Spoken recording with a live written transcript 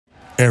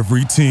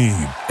Every team,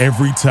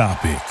 every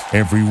topic,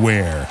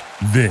 everywhere.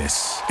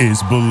 This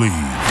is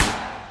Believe.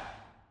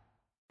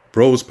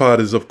 Bros Pod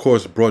is, of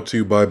course, brought to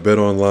you by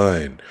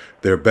BetOnline.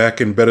 They're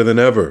back and better than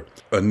ever.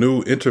 A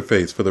new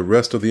interface for the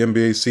rest of the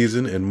NBA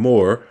season and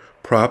more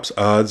props,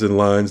 odds, and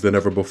lines than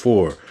ever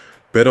before.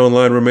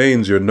 BetOnline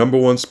remains your number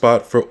one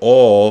spot for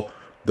all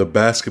the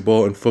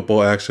basketball and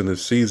football action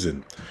this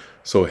season.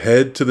 So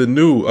head to the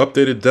new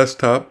updated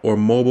desktop or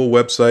mobile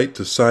website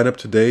to sign up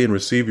today and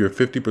receive your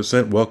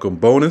 50% welcome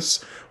bonus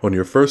on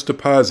your first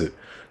deposit.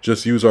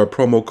 Just use our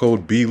promo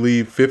code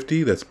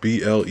BLEAV50, that's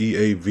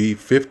BLEAV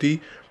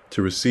 50,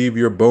 to receive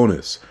your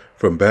bonus.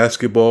 From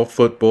basketball,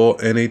 football,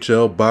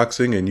 NHL,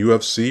 boxing, and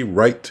UFC,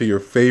 right to your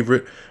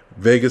favorite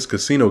Vegas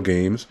casino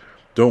games.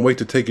 Don't wait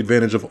to take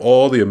advantage of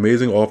all the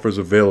amazing offers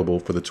available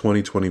for the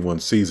 2021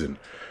 season.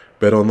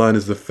 BetOnline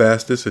is the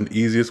fastest and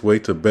easiest way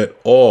to bet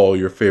all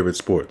your favorite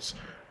sports.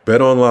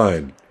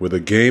 BetOnline, where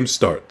the game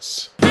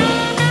starts.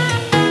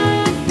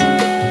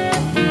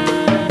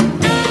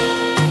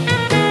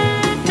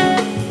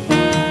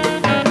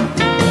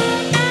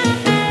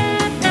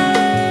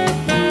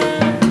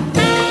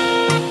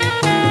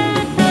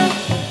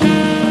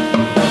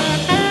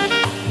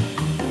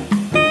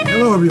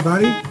 Hello,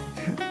 everybody.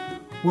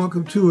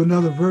 Welcome to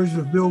another version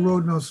of Bill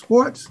Rhoden on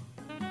Sports.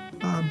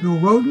 Bill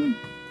Rhoden,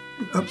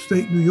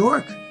 upstate New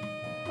York,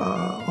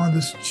 on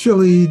this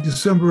chilly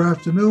December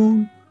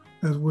afternoon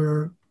as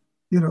we're,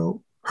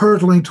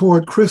 hurtling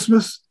toward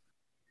Christmas.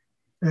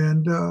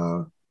 And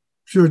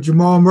sure,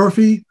 Jamal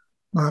Murphy,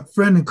 my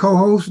friend and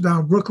co-host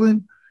down in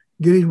Brooklyn,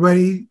 getting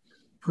ready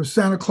for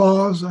Santa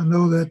Claus. I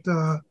know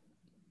that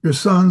your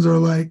sons are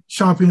like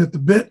chomping at the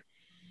bit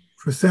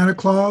for Santa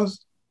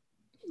Claus.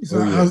 So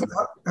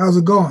how's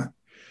it going?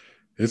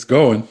 It's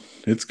going.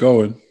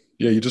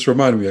 Yeah, you just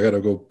reminded me. I gotta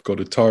go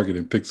to Target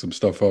and pick some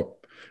stuff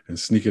up and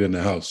sneak it in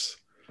the house.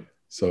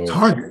 So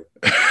Target.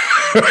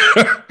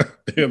 I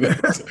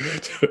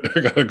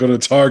gotta go to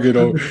Target.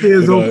 The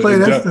kids don't play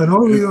that stuff.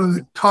 Don't be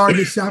on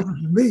Target shopping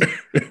for me.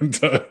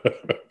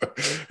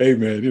 Hey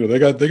man,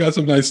 they got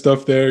some nice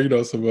stuff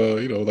there. Some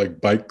like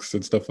bikes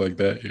and stuff like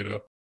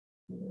that.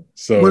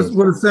 So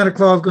what is Santa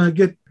Claus gonna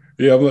get?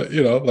 Yeah,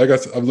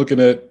 I'm looking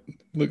at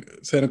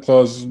Santa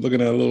Claus is looking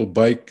at a little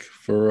bike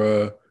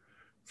for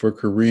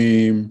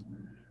Kareem.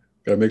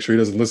 Got to make sure he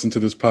doesn't listen to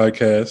this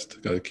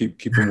podcast. Got to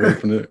keep him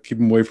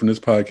away from this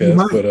podcast.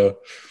 But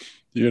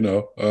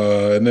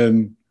and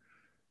then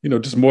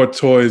just more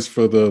toys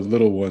for the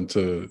little one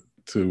to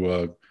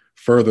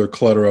further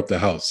clutter up the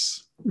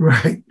house.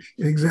 Right,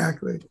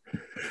 exactly.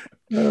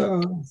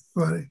 Oh,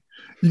 funny.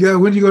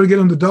 When you go to get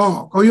him the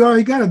dog? Oh, you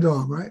already got a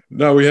dog, right?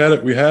 No, we had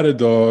a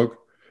dog,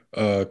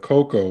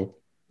 Coco.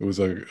 It was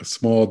a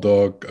small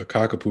dog, a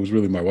cockapoo. Is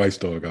really my wife's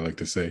dog, I like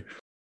to say.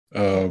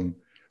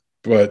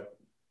 But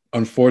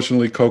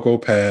unfortunately, Coco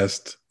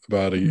passed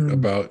about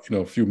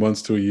a few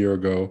months to a year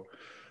ago.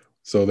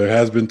 So there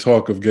has been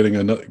talk of getting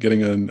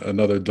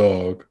another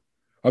dog.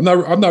 I'm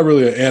not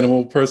really an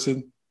animal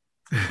person,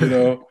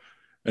 And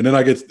then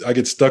I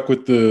get stuck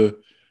with the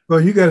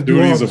you got to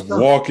do duties all of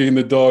walking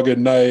the dog at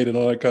night and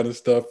all that kind of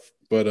stuff.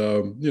 But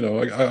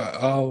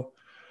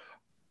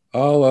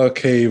I'll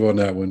cave on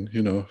that one.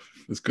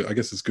 It's good. I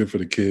guess it's good for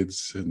the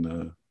kids, and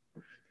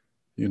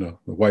the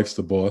wife's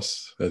the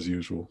boss as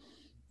usual.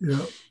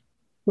 Yeah.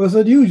 Well, it's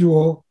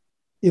unusual,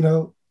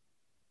 the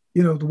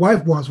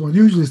wife wants one.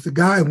 Usually it's the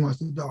guy who wants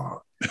the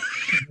dog.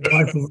 The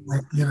wife is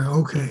like,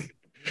 okay.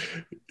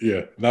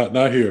 Yeah,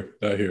 not here.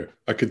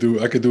 I could do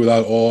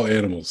without all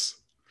animals.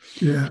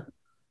 Yeah.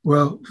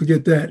 Well,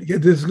 forget that.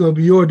 This is going to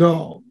be your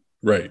dog.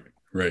 Right.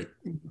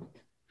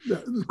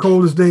 The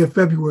coldest day of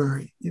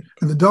February.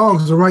 And the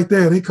dogs are right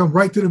there. They come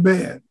right to the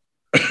bed.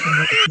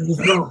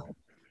 Let's go.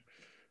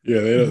 Yeah,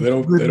 they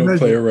don't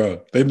play around.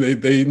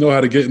 They know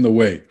how to get in the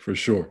way for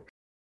sure.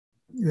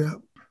 Yeah.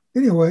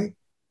 Anyway,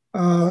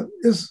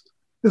 it's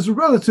a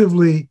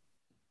relatively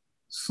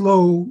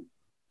slow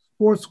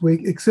sports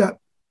week, except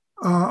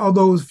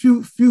although it's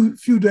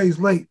few days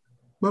late.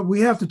 But we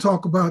have to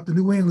talk about the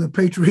New England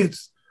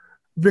Patriots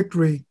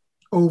victory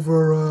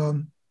over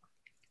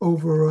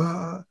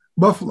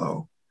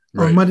Buffalo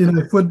on Monday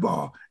Night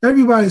Football.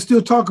 Everybody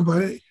still talking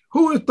about it.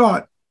 Who would have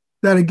thought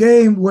that a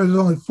game where there's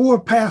only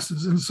 4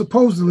 passes and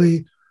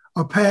supposedly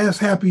a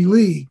pass-happy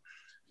league,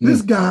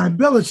 this guy,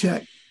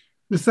 Belichick,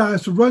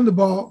 decides to run the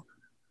ball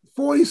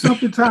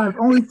 40-something times,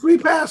 only 3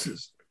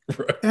 passes.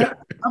 Right. And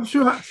I'm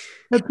sure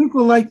that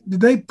people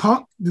did they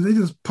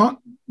just punk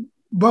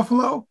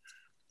Buffalo?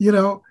 They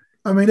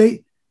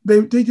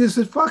just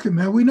said, fuck it,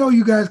 man. We know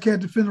you guys can't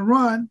defend the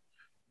run.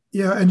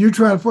 Yeah, and you're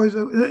trying to force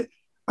it.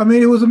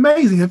 It was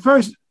amazing. At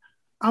first,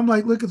 I'm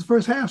like, look at the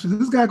first half. Is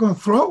this guy going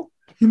to throw?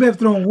 He may have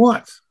thrown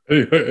once.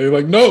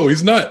 Like, no,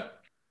 he's not.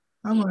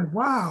 I'm like,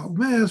 wow,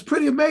 man, it's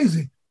pretty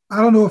amazing. I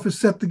don't know if it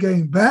set the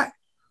game back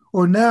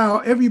or now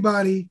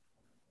everybody's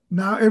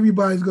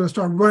going to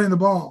start running the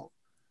ball.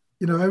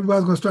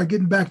 Everybody's going to start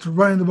getting back to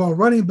running the ball.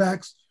 Running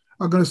backs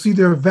are going to see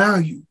their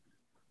value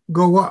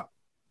go up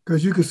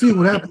because you can see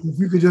what happens if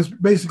you could just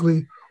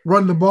basically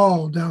run the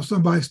ball down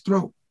somebody's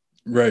throat.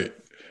 Right.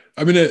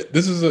 I mean,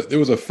 it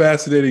was a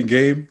fascinating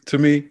game to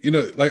me. You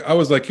know, like I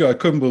was like, yo, I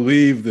couldn't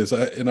believe this.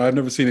 I've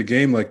never seen a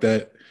game like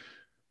that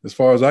as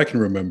far as I can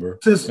remember.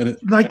 Since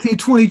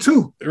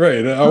 1922.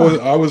 Right.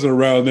 I wasn't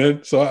around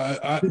then, so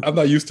I'm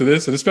not used to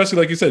this. And especially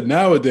like you said,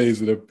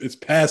 nowadays it's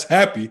pass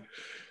happy.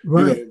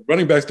 Right. You know,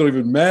 running backs don't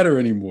even matter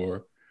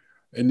anymore.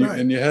 And you Right.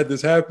 and you had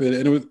this happen,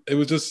 and it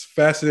was just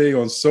fascinating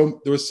there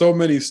were so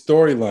many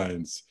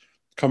storylines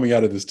coming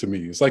out of this to me.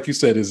 It's like you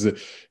said,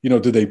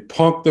 did they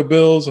punk the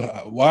Bills?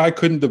 Why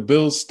couldn't the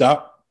Bills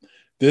stop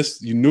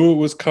this? You knew it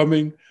was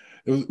coming.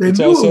 They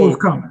knew it was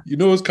coming. You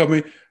knew it was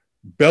coming.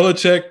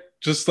 Belichick,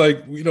 just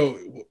like, you know,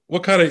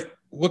 what kind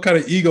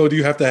of ego do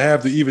you have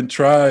to even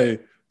try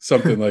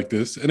something like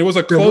this? And it was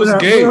a close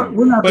game.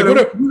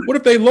 What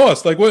if they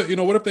lost? Like, what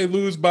if they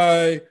lose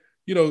by,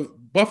 you know,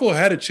 Buffalo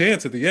had a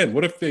chance at the end.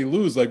 What if they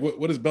lose? Like,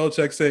 what is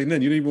Belichick saying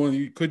then?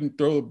 You couldn't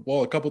throw the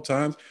ball a couple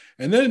times,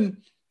 and then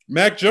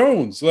Mac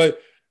Jones, are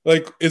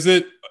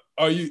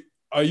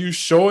you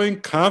showing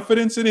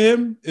confidence in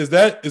him? Was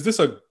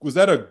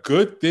that a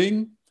good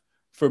thing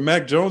for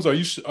Mac Jones? Are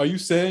you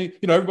saying,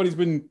 you know, everybody's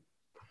been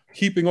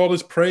heaping all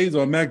this praise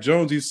on Mac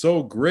Jones. He's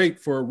so great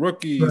for a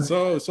rookie. Right. He's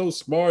so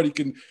smart.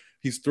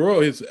 He's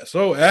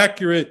so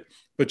accurate,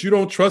 but you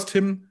don't trust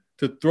him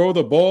to throw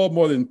the ball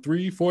more than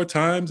 3-4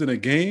 times in a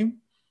game?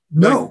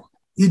 No,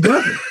 he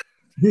doesn't.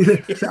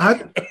 I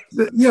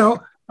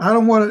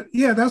don't want to.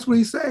 Yeah, that's what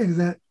he's saying, is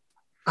that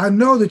I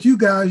know that you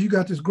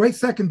got this great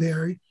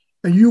secondary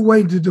and you're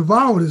waiting to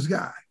devour this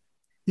guy,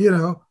 you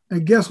know,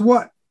 and guess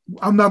what?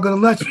 I'm not going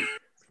to let you,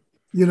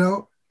 you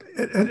know,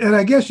 and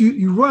I guess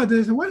you run.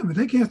 They say, wait a minute,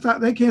 they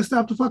can't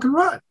stop the fucking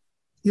run,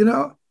 you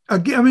know.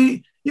 Again, I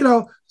mean, you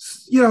know,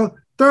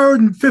 3rd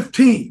and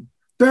 15,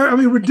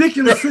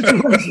 ridiculous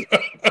situation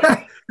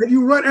that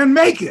you run and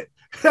make it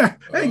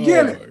and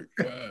get it.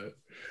 God.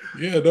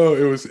 Yeah, no,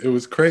 it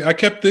was crazy. I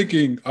kept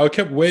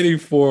waiting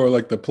for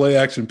like the play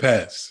action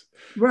pass.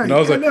 Right. And I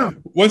was like,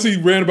 once he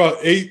ran about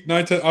 8,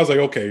 9, 10, I was like,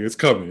 okay, it's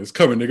coming.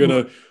 They're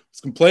gonna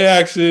some play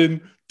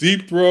action,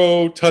 deep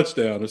throw,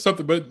 touchdown or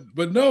something.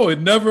 But no, it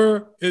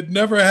never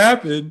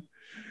happened.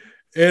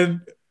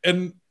 And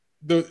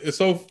it's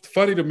so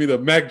funny to me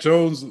that Mac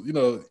Jones, you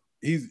know,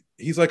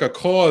 he's like a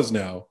cause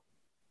now.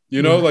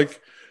 You know, like,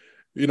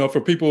 you know,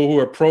 for people who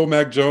are pro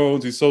Mac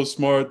Jones, he's so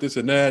smart, this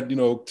and that, you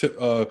know,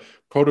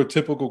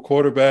 prototypical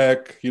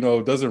quarterback, you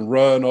know, doesn't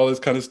run, all this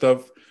kind of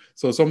stuff.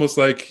 So it's almost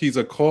like he's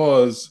a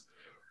cause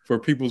for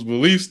people's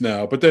beliefs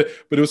now. But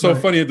it was so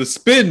funny, the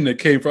spin that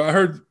came from.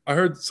 I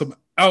heard some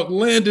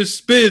outlandish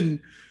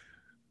spin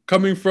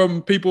coming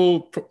from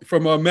people,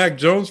 from Mac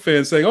Jones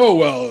fans saying, "Oh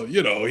well,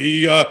 you know,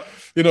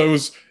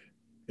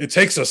 it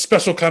takes a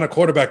special kind of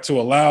quarterback to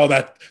allow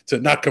that, to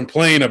not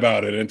complain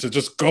about it and to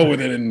just go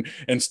with it, and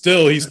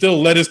he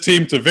still led his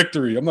team to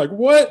victory." I'm like,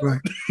 what?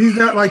 Right. He's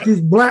got like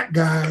these black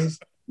guys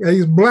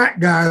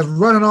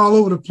running all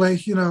over the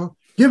place. You know,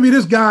 give me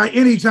this guy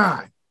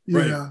anytime.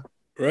 You know?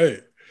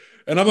 Right.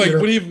 And I'm like,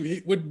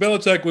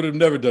 Belichick would have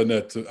never done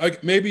that to.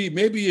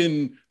 Maybe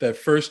in that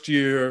first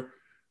year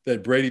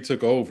that Brady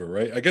took over,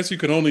 right? I guess you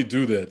can only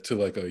do that to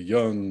like a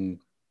young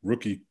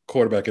rookie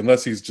quarterback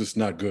unless he's just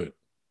not good.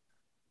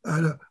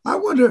 I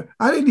wonder.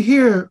 I didn't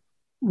hear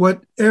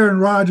what Aaron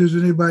Rodgers or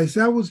anybody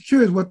said. I was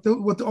curious what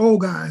the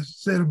old guys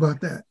said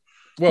about that.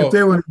 Well, if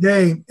they were in a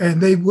game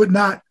and they would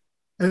not,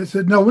 and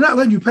said, "No, we're not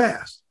letting you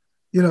pass."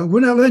 You know, we're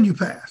not letting you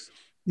pass.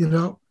 You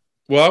know.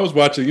 Well, I was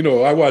watching. You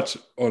know, I watch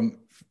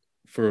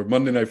for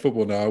Monday Night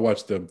Football now. I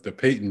watched the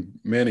Peyton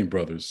Manning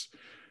brothers.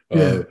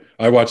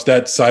 I watched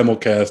that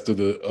simulcast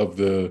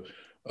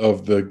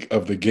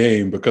of the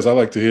game because I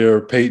like to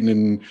hear Peyton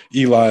and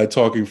Eli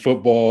talking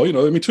football. You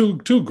know, I mean,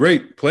 two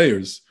great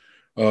players.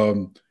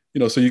 You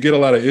know, so you get a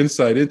lot of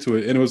insight into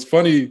it. And it was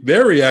funny,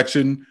 their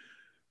reaction.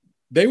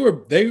 They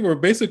were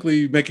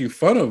basically making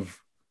fun of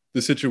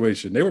the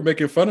situation. They were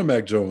making fun of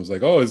Mac Jones,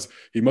 like, "Oh,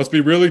 he must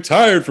be really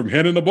tired from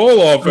handing the ball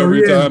off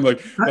every time."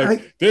 Like,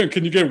 damn,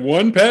 can you get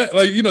one pass?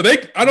 Like, you know,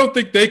 I don't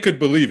think they could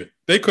believe it.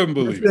 They couldn't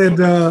believe it.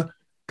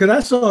 Because I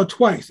saw it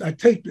twice. I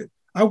taped it.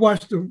 I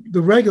watched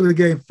the regular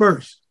game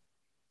first,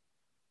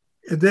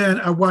 and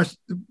then I watched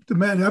the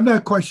Manning. I'm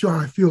not quite sure how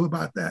I feel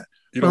about that.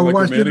 You don't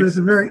like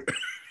the Manning?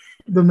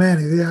 The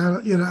Manning. Yeah,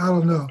 I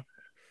don't know,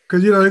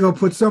 because you know they're gonna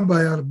put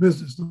somebody out of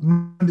business. The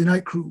Monday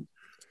Night Crew.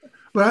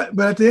 But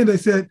at the end they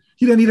said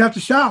he didn't even have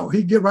to shower.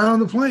 He'd get right on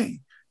the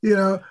plane. You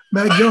know,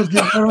 Mac Jones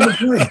get right on the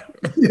plane.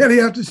 He didn't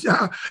have to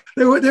shower.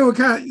 They were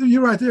kind of.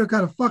 You're right. They were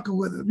kind of fucking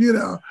with him. You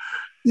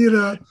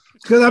know,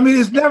 because I mean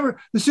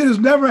the shit has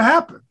never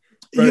happened.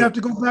 Right. You have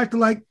to go back to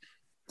like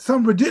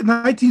some ridiculous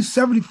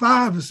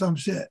 1975 or some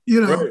shit.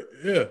 You know. Right.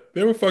 Yeah,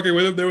 they were fucking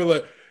with him. They were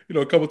like, you know,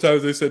 a couple of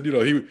times they said, you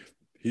know, he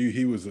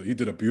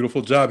did a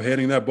beautiful job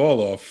handing that ball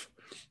off.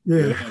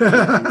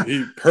 Yeah.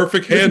 He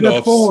perfect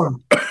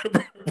handoffs.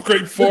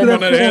 Great form on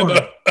that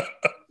handoff.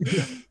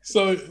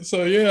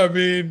 So yeah, I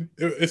mean,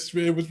 it's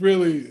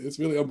really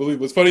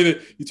unbelievable. It's funny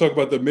that you talk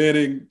about the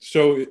Manning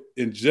show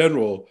in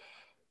general.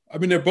 I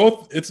mean, they're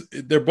both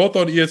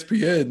on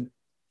ESPN,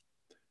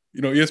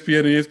 ESPN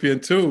and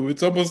ESPN2,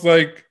 it's almost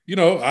like,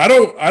 I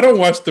don't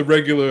watch the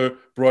regular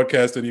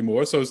broadcast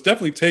anymore. So it's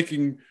definitely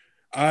taking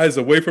eyes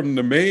away from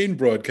the main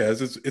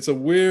broadcast. It's a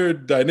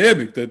weird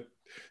dynamic that,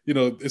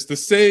 it's the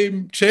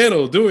same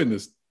channel doing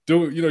this.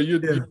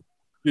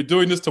 You're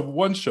doing this to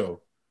one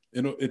show,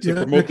 to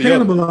promote the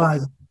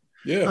other.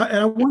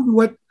 Yeah.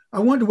 I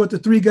wonder what the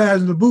three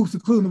guys in the booth,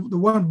 including the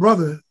one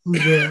brother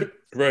who's there.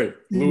 Right.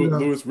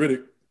 Louis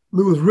Riddick.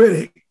 Louis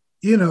Riddick,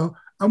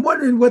 I'm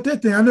wondering what they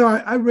think. I know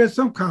I read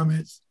some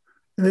comments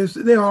and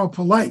they're all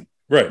polite.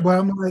 Right. But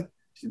I'm like,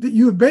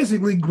 you're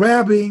basically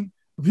grabbing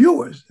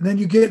viewers and then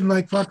you're getting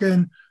like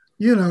fucking,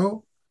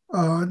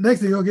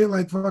 next thing you'll get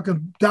like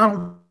fucking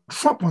Donald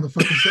Trump on the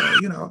fucking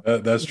show,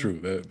 That's true.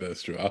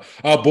 That's true.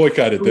 I'll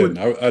boycott it then.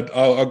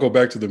 I'll go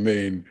back to the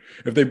main.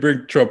 If they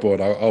bring Trump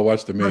on, I'll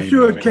watch the main. I'm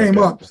sure it came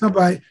up.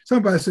 Somebody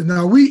said,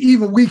 no,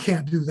 we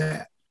can't do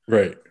that.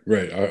 Right.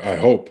 I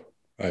hope.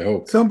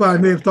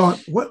 Somebody may have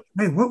thought, what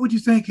would you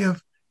think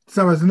if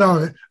somebody said,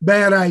 no,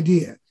 bad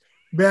idea.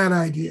 They'll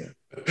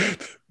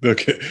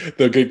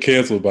get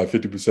canceled by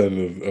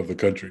 50% of the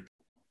country.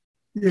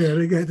 Yeah,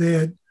 they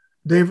had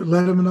David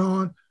Letterman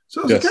on.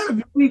 So it's kind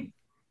of unique.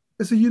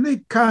 It's a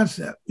unique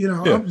concept,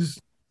 I'm just,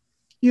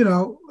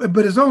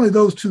 but it's only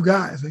those two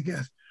guys, I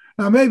guess.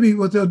 Now, maybe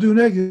what they'll do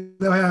next is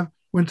they'll have,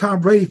 when Tom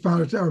Brady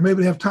found it, or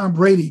maybe they have Tom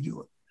Brady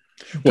do it.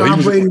 Well,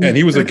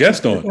 he was a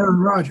guest on Aaron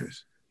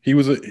Rodgers. He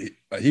was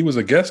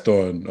a guest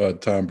on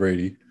Tom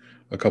Brady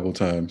a couple of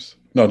times.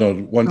 No,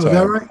 one time. Is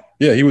that right?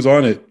 Yeah, he was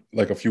on it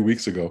like a few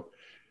weeks ago.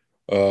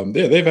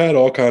 They've had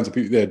all kinds of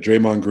people. Yeah,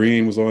 Draymond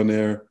Green was on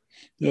there.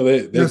 I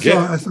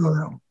saw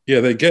that.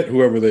 Yeah, they get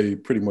whoever they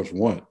pretty much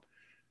want.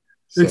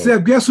 So,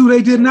 except guess who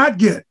they did not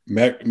get?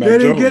 Mac they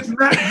didn't Jones. get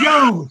Mac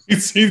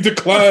Jones. He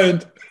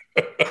declined.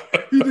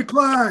 He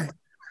declined.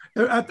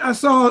 I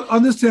saw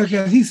on this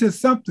telecast, he said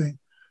something.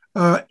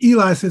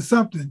 Eli said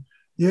something.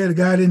 Yeah, the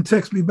guy didn't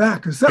text me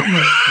back or something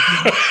like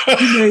that.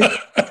 He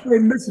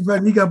made Mr.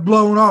 Button. He got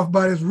blown off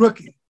by this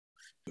rookie.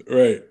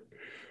 Right.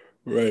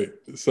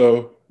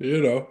 So,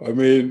 I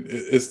mean,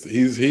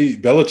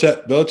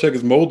 Belichick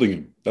is molding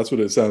him. That's what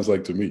it sounds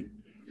like to me.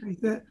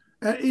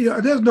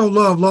 There's no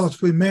love lost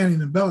between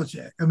Manning and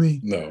Belichick. I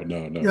mean, no.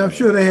 I'm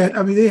sure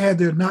they had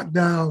their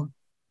knockdown,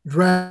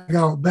 drag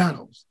out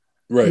battles.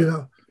 Right.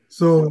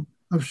 So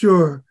I'm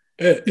sure.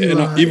 And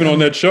even on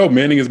that show,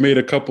 Manning has made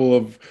a couple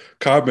of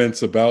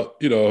comments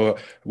about,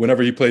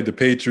 whenever he played the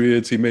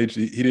Patriots, he made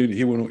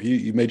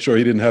sure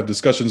he didn't have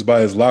discussions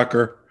by his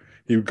locker.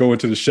 He would go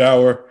into the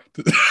shower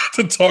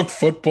to talk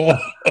football.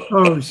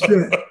 Oh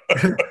shit!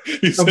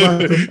 He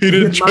said he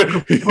didn't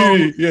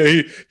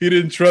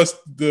trust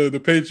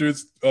the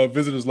Patriots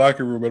visitors'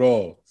 locker room at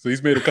all. So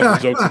he's made a couple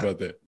of jokes about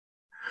that.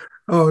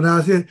 Oh,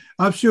 now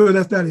I'm sure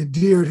that's not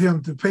endeared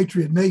him to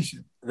Patriot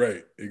Nation.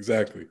 Right.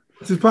 Exactly.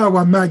 This is probably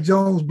why Mac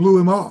Jones blew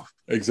him off.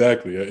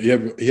 Exactly.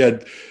 He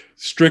had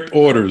strict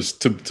orders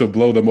to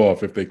blow them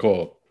off if they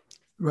called.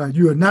 Right.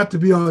 You are not to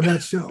be on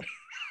that show.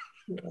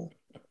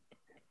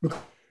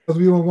 Because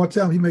we don't want to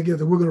tell him he may get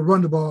that we're going to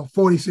run the ball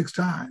 46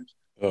 times.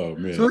 Oh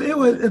man! So it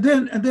was,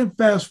 and then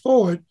fast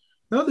forward.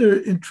 The other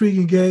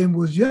intriguing game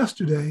was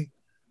yesterday,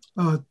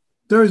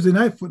 Thursday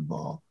Night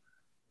Football,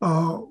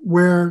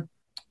 where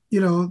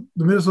the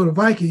Minnesota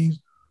Vikings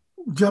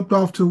jumped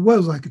off to what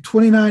was like a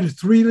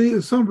 29-3 lead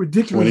or some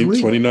ridiculous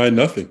lead.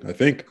 29-0, I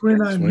think.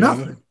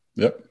 29-0.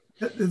 Yep.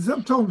 And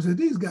some told me, said,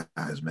 these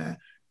guys, man,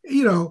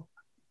 you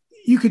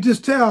could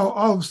just tell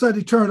all of a sudden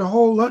he turned a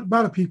whole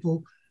lot of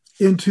people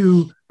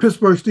into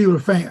Pittsburgh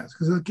Steelers fans,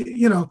 because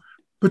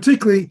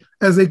particularly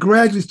as they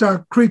gradually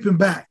start creeping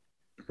back.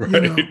 Right.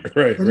 And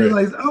you're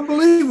like, it's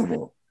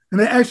unbelievable. And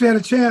they actually had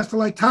a chance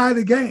to tie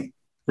the game.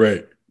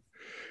 Right.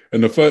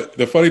 And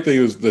the funny thing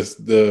is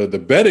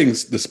the betting,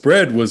 the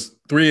spread was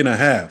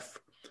 3.5.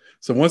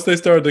 So once they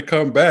started to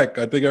come back,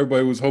 I think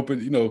everybody was hoping,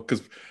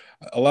 because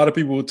a lot of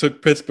people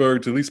took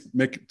Pittsburgh to at least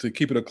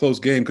keep it a close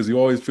game, because you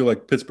always feel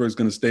like Pittsburgh's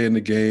going to stay in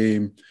the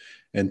game.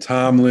 And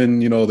Tomlin,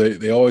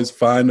 they always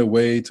find a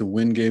way to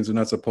win games they're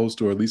not supposed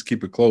to, or at least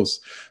keep it close.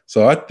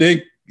 So I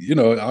think,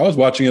 I was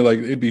watching it like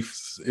it'd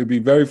be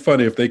very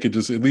funny if they could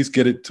just at least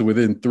get it to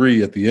within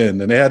 3 at the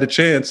end. And they had a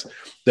chance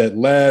that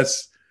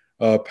last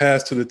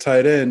pass to the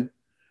tight end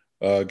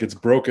gets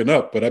broken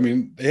up. But I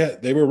mean,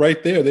 they were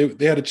right there.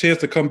 They had a chance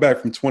to come back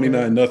from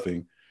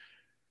 29-0.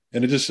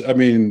 And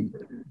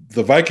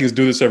the Vikings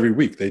do this every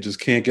week. They just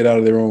can't get out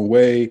of their own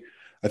way.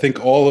 I think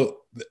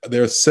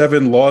their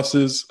 7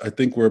 losses, I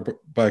think, were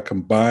by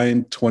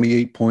combined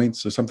 28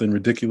 points or something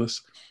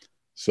ridiculous.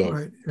 So,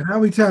 right. And how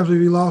many times have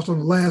you lost on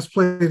the last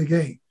play of the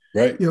game?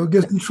 Right.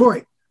 Against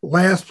Detroit,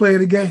 last play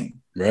of the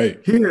game.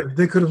 Right. Here,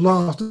 they could have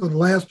lost on the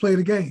last play of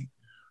the game.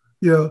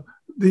 The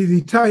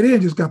tight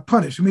end just got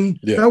punished. I mean,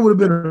 that would have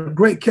been a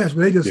great catch,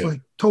 but they just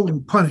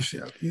totally punished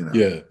him.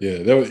 Yeah.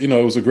 That was, it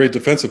was a great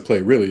defensive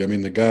play, really. I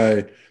mean,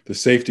 the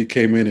safety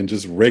came in and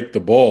just raked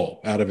the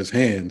ball out of his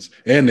hands,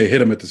 and they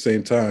hit him at the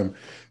same time.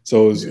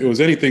 So it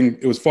was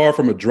far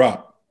from a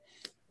drop.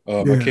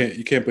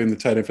 You can't blame the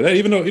tight end for that.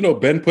 Even though,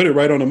 Ben put it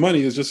right on the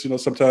money. It's just,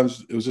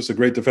 sometimes it was just a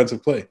great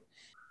defensive play.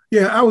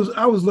 Yeah, I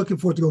was looking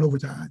for it to go to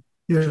overtime.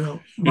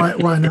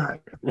 Why not?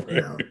 Right.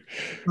 You know,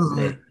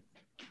 Right.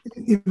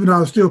 even though I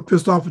was still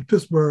pissed off at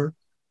Pittsburgh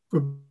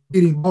for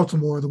beating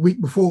Baltimore the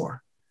week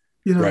before.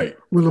 Right.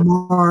 When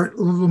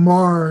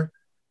Lamar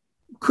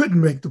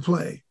couldn't make the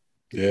play.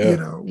 Yeah.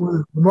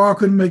 When Lamar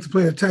couldn't make the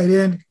play, a tight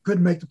end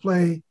couldn't make the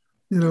play.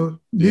 Neither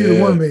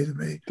one made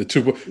it. The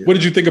two. What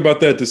did you think about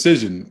that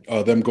decision?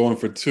 Them going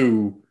for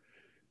two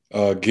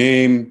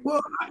game.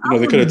 Well,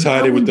 they could have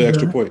tied it with the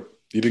extra point.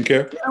 You didn't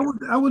care? Yeah,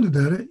 I wouldn't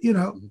have done it.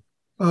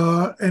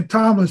 And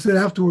Tomlin said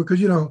afterward, because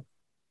the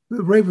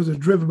Ravens are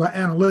driven by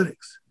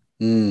analytics,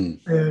 and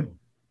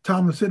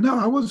Tomlin said, "No,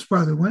 I wasn't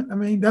surprised they went. I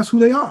mean, that's who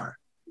they are.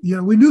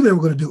 We knew they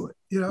were going to do it.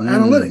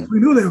 Analytics. We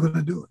knew they were going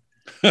to do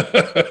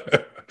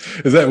it."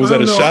 Was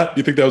that a shot?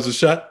 You think that was a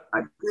shot?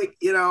 I think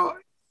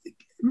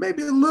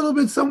maybe a little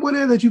bit somewhere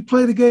there that you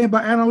play the game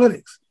by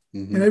analytics,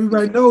 and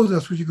everybody knows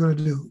that's what you're going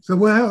to do. So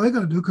what the hell are they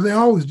going to do? Because they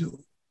always do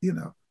it.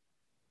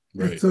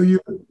 Right. And so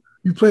you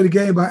play the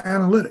game by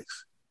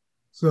analytics.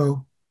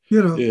 So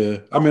Yeah,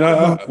 I mean,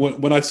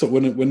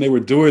 when they were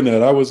doing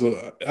that,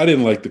 I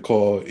didn't like the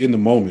call in the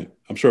moment.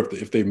 I'm sure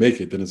if they make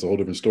it, then it's a whole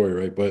different story,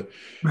 right? But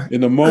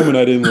in the moment,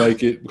 I didn't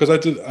like it because I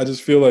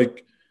just feel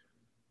like,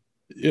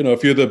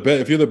 if you're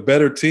the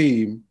better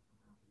team,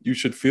 you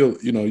should feel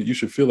like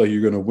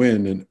you're going to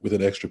win with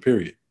an extra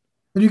period.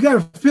 And you got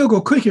a field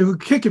goal kick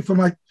it from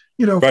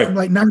from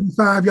like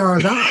 95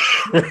 yards out.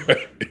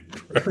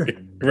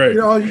 Right.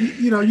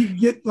 You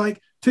get like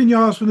 10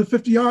 yards from the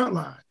 50-yard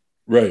line.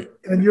 Right.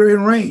 And you're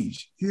in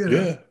range.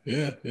 Yeah.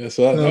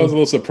 So that was a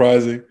little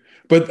surprising.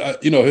 But,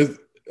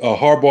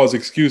 Harbaugh's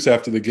excuse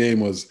after the game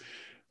was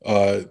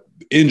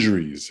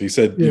injuries. He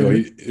said,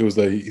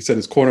 he said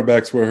his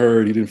cornerbacks were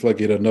hurt. He didn't feel like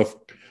he had enough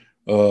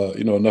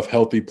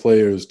healthy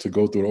players to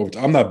go through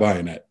overtime. I'm not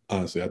buying that,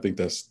 honestly. I think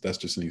that's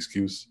just an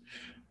excuse.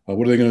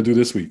 What are they going to do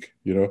this week?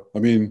 I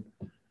mean,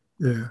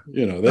 you had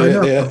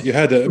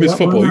to. I mean, it's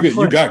football.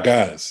 You got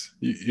guys.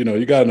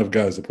 You got enough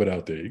guys to put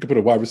out there. You can put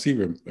a wide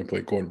receiver and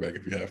play quarterback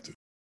if you have to.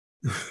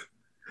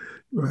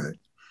 Right.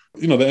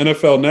 The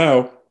NFL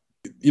now,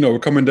 we're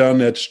coming down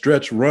that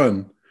stretch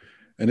run,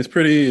 and it's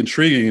pretty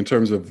intriguing in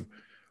terms of,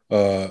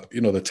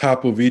 the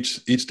top of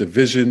each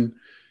division.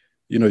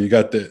 You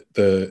got the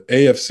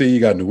AFC, you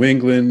got New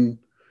England.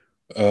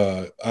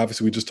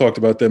 Obviously, we just talked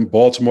about them.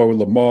 Baltimore with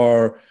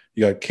Lamar.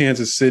 You got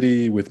Kansas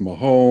City with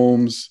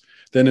Mahomes.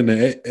 Then in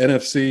the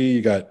NFC,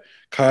 you got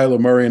Kyler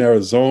Murray in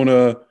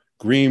Arizona,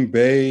 Green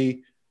Bay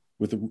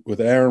with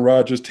Aaron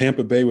Rodgers,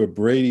 Tampa Bay with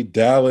Brady,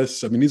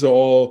 Dallas. I mean, these are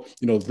all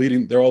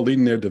leading. They're all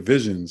leading their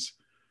divisions.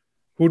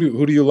 Who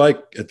do you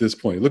like at this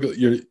point? Look at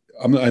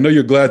I know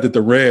you're glad that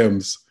the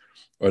Rams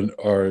are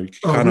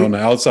kind of on the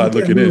outside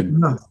looking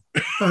in.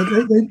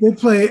 They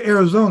play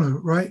Arizona,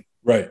 right?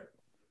 Right.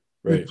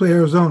 They play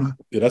Arizona.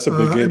 Yeah, that's a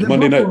big game.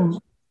 Monday night.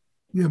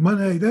 Yeah,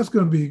 Monday. That's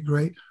going to be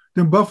great.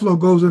 Then Buffalo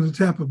goes into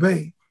Tampa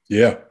Bay.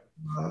 Yeah.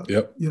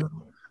 Yep.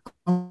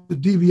 On the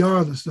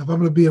DVR and stuff. I'm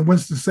going to be in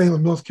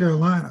Winston-Salem, North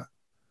Carolina,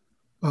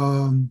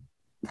 on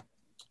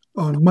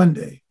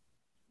Monday.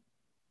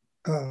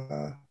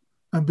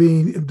 I'm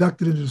being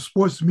inducted into the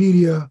Sports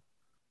Media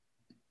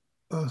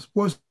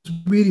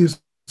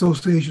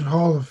Association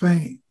Hall of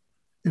Fame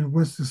in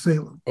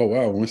Winston-Salem. Oh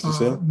wow,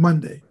 Winston-Salem.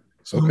 Monday.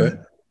 So okay.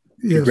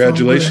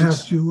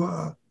 Congratulations.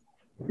 So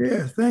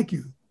thank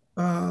you.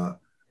 I'm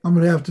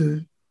going to have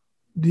to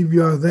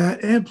DVR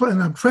that and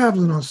I'm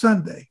traveling on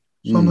Sunday,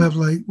 so I'm going to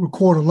have to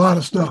record a lot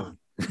of stuff.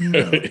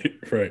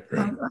 Right.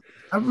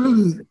 I'm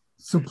really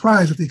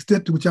surprised at the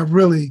extent to which I've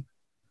really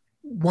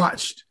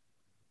watched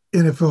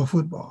NFL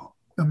football.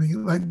 I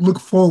mean, look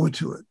forward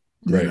to it.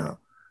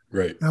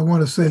 Right. I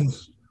want to say,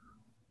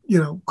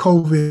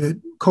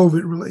 COVID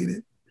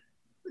related,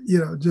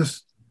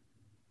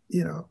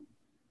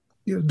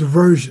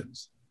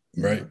 diversions.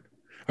 Right.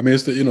 I mean,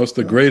 it's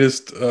the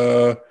greatest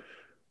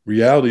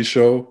reality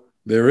show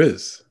there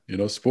is,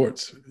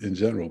 sports in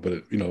general,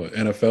 but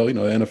NFL,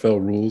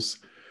 NFL rules.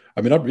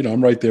 I mean,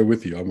 I'm right there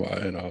with you.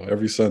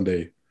 Every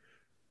Sunday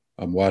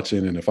I'm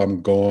watching, and if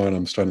I'm gone,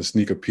 I'm trying to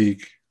sneak a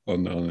peek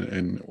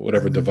on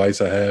whatever device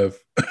I have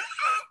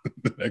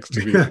next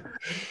to me.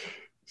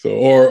 So,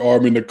 or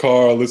I'm in the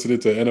car listening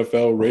to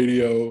NFL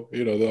radio.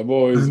 I'm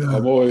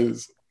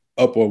always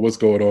up on what's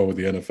going on with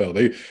the NFL.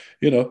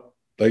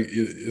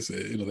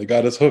 They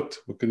got us hooked.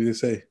 What can you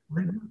say?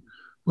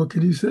 What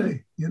can you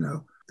say?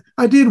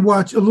 I did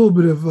watch a little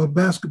bit of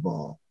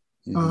basketball.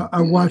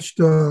 I watched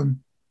the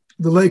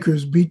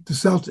Lakers beat the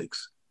Celtics,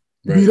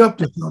 beat up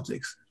the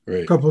Celtics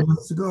a couple of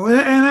months ago,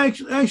 and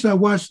actually I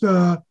watched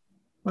the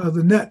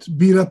Nets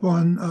beat up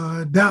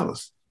on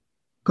Dallas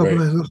a couple of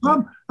months ago.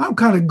 So I'm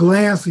kind of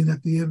glancing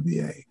at the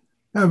NBA.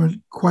 I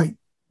haven't quite,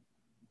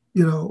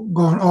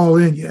 gone all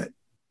in yet.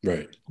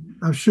 Right.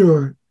 I'm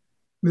sure.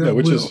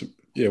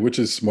 Which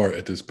is smart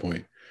at this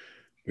point,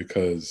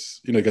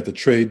 because you got the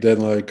trade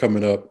deadline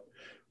coming up.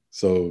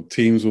 So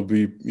teams will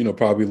be,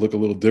 probably look a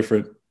little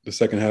different the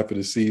second half of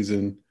the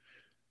season,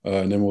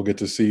 and then we'll get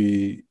to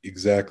see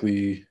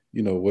exactly,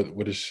 what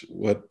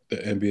the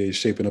NBA is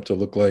shaping up to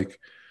look like.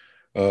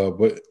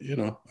 But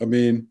I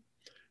mean,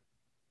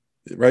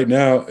 right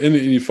now, and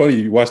it's funny,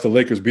 you watch the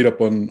Lakers beat up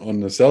on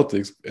the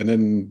Celtics, and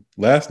then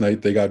last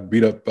night they got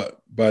beat up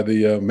by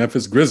the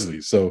Memphis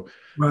Grizzlies. So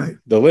right.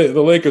 the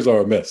Lakers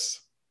are a mess.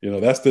 You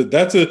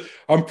know,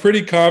 I'm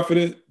pretty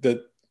confident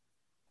that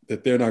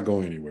they're not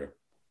going anywhere.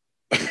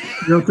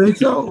 You don't think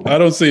so? I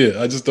don't see it.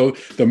 I just don't.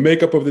 The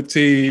makeup of the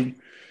team,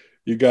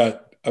 you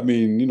got, I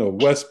mean, you know,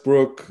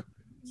 Westbrook.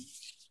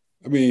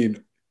 I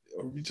mean,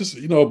 just,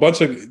 you know, a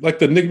bunch of, like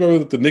the remember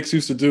what the Knicks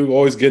used to do,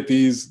 always get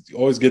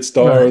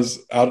stars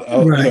out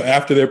Right. you know,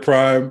 after their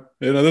prime.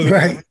 You know,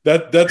 Right.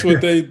 that's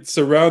what they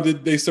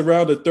surrounded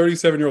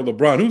 37-year-old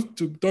LeBron, who's,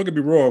 don't get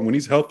me wrong, when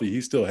he's healthy,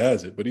 he still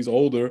has it, but he's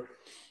older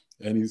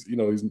and he's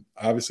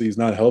obviously he's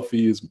not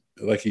healthy as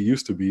like he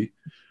used to be.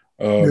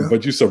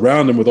 But you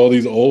surround him with all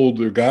these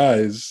older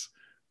guys.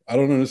 I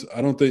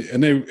don't think,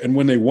 and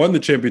when they won the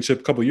championship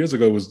a couple of years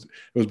ago, it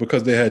was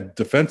because they had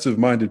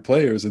defensive-minded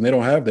players, and they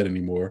don't have that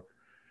anymore.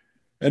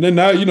 And then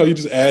now, you know, you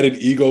just added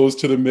egos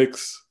to the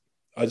mix.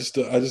 I just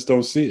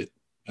don't see it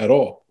at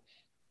all.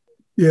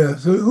 Yeah.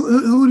 So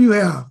who do you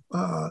have?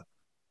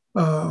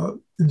 The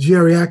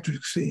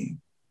geriatric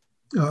scene.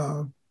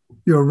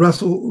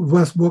 Russell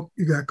Westbrook.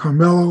 You got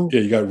Carmelo.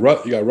 Yeah, you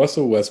got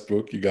Russell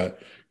Westbrook. You got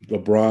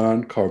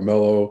LeBron,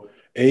 Carmelo,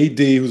 AD,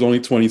 who's only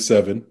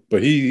 27,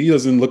 but he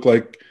doesn't look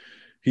like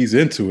he's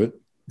into it.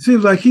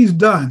 Seems like he's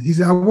done. He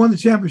said, "I won the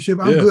championship.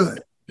 I'm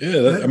good."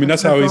 Yeah,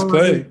 that's how he's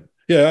playing.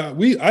 Yeah,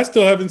 I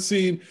still haven't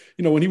seen,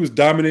 you know, when he was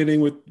dominating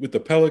with the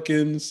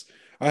Pelicans,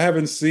 I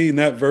haven't seen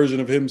that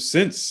version of him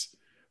since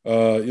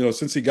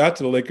he got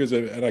to the Lakers.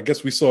 And I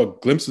guess we saw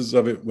glimpses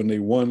of it when they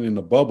won in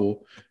the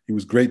bubble. He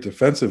was great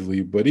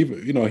defensively, but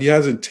even, you know, he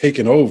hasn't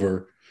taken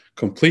over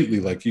completely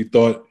like you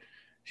thought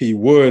he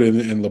would,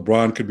 and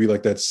LeBron could be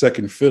like that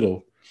second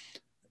fiddle.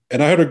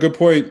 And I heard a good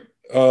point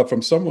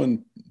from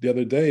someone the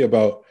other day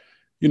about,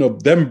 you know,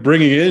 them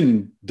bringing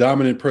in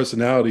dominant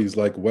personalities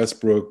like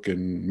Westbrook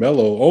and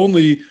Melo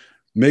only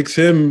makes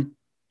him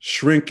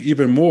shrink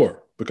even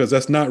more, because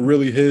that's not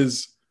really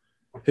his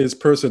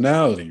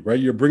personality, right?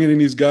 You're bringing in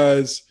these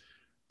guys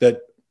that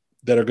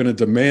are going to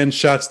demand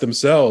shots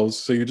themselves,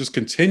 so you just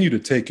continue to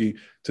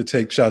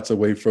take shots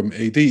away from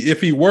AD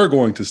if he were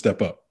going to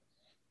step up.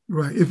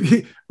 Right.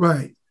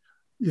 Right.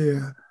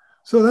 Yeah.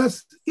 So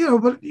that's, you know,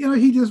 but, you know,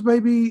 he just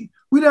maybe,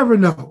 we never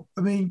know.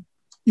 I mean,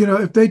 you know,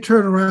 if they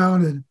turn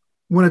around and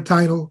win a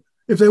title,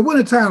 if they win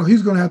a title,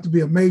 he's going to have to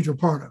be a major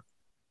part of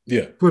it.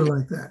 Yeah. Put it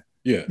like that.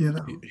 Yeah. You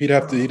know, he'd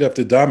have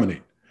to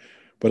dominate.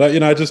 But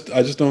I just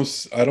don't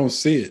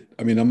see it.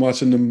 I mean, I'm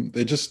watching them.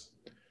 They just,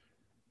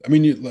 I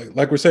mean,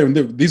 like we're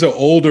saying, these are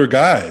older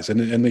guys, and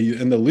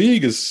the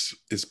league is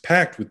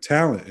packed with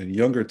talent and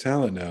younger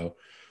talent now.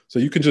 So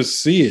you can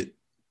just see it.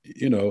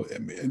 You know,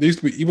 there used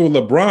to be, even with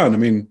LeBron. I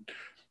mean,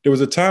 there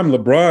was a time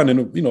LeBron,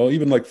 and, you know,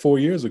 even like 4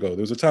 years ago,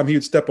 there was a time he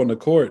would step on the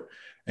court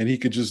and he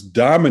could just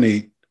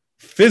dominate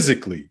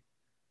physically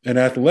and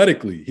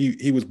athletically.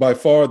 He was by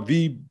far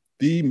the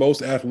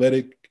most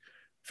athletic,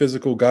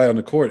 physical guy on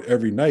the court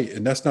every night,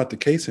 and that's not the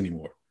case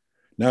anymore.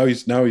 Now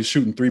he's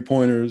shooting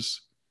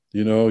 3-pointers.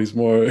 You know, he's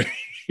more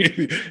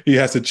he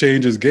has to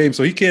change his game,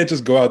 so he can't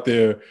just go out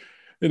there.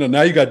 You know,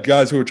 now you got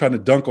guys who are trying to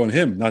dunk on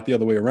him, not the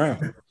other way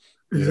around.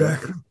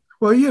 Exactly. Yeah.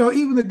 Well, you know,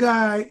 even the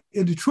guy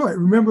in Detroit,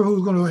 remember, who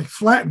was going to like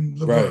flatten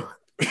LeBron?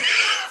 Right.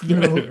 You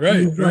know,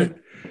 right.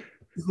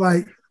 It's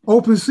like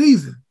open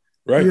season.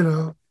 Right. You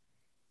know.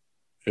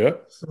 Yeah.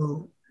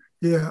 So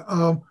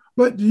yeah.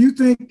 But do you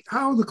think,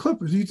 how are the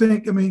Clippers? Do you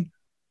think, I mean,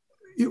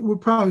 it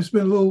would probably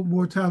spend a little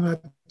more time than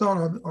I thought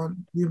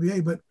on the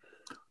NBA, but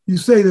you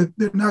say that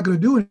they're not going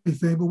to do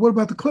anything, but what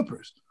about the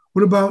Clippers?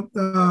 What about,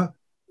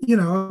 you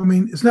know, I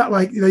mean, it's not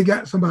like they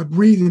got somebody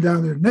breathing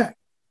down their neck.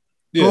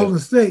 Yeah. Golden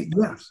State,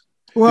 yes.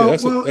 Well,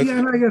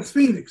 and I guess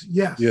Phoenix,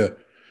 yes. Yeah.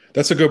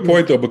 That's a good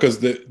point, though, because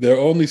their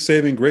only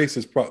saving grace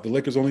is the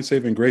Lakers' only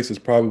saving grace is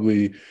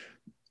probably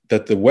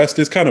that the West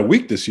is kind of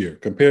weak this year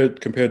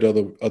compared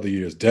to other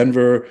years.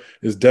 Denver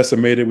is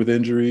decimated with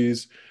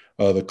injuries.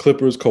 The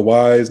Clippers,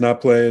 Kawhi is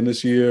not playing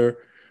this year.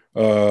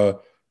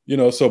 You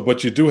know, so,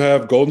 but you do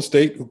have Golden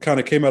State, who kind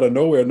of came out of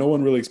nowhere. No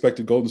one really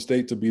expected Golden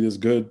State to be this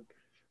good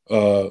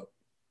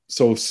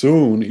so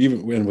soon,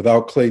 even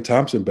without Klay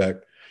Thompson back.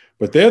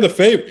 But they're the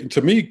favorite.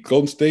 To me,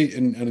 Golden State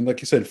and like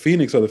you said,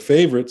 Phoenix are the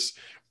favorites.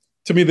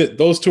 To me, that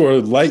those two are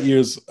light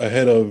years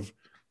ahead of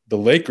the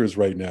Lakers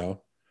right now.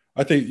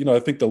 I think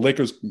the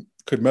Lakers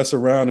could mess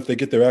around if they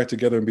get their act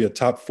together and be a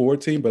top 4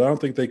 team, but I don't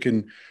think they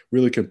can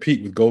really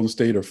compete with Golden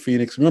State or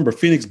Phoenix. Remember,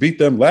 Phoenix beat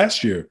them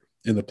last year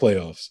in the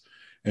playoffs,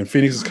 and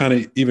Phoenix is kind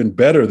of even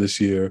better this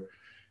year.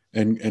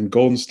 And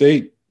Golden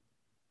State,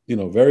 you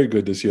know, very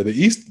good this year. The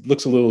East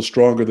looks a little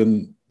stronger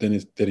than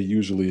it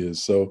usually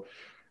is. So,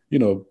 you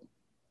know,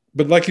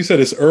 but like you said,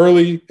 it's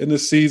early in the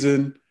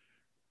season.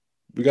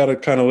 We got to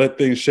kind of let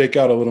things shake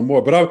out a little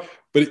more. But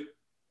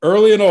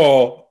early in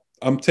all,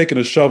 I'm taking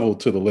a shovel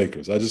to the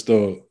Lakers. I just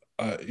don't,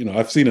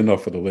 I've seen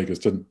enough for the Lakers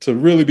to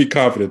really be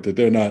confident that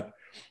they're not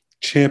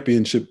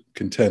championship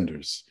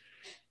contenders.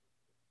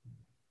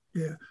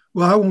 Yeah.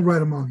 Well, I won't write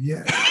them off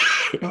yet.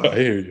 I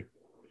hear you.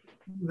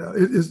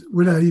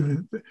 We're not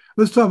even.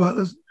 Let's talk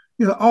about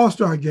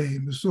All-Star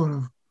game is sort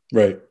of,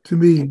 Right. to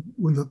me,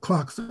 when the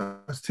clock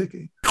starts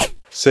ticking.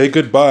 Say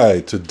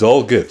goodbye to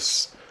dull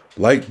gifts.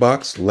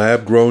 Lightbox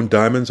lab-grown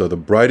diamonds are the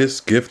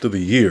brightest gift of the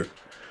year.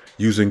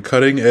 Using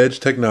cutting-edge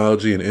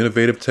technology and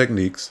innovative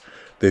techniques,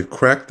 they've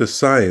cracked the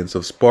science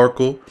of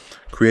sparkle,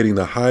 creating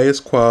the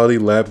highest quality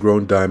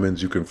lab-grown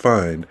diamonds you can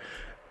find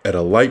at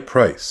a light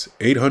price,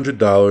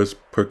 $800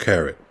 per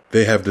carat.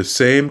 They have the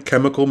same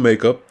chemical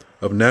makeup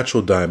of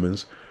natural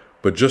diamonds,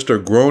 but just are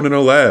grown in a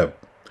lab.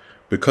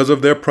 Because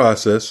of their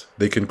process,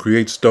 they can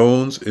create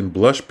stones in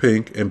blush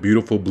pink and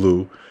beautiful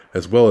blue,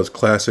 as well as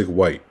classic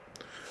white.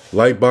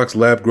 Lightbox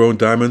lab-grown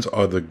diamonds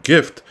are the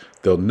gift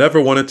they'll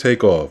never want to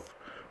take off.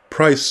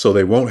 Priced so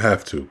they won't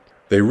have to.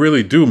 They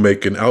really do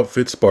make an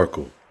outfit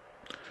sparkle.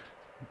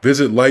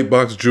 Visit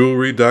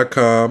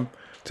lightboxjewelry.com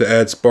to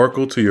add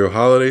sparkle to your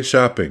holiday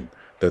shopping.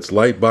 That's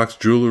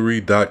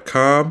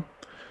lightboxjewelry.com.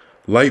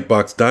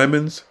 Lightbox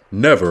diamonds,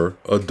 never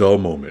a dull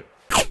moment.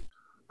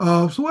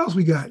 So what else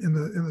we got in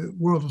the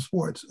world of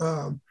sports?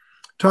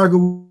 Tiger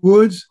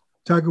Woods,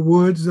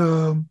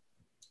 and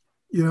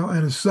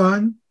his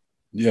son.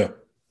 Yeah.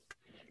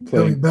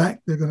 Coming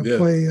back. They're going to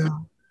play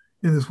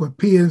in this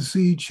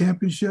PNC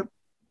Championship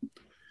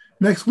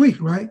next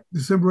week, right?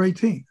 December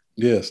 18th.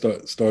 Yeah,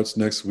 starts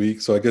next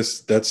week. So I guess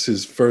that's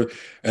his first.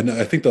 And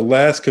I think the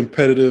last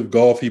competitive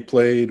golf he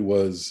played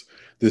was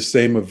this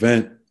same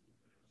event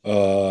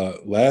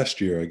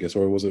last year, I guess,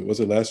 or was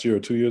it last year or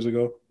 2 years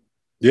ago?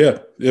 Yeah,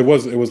 it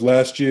was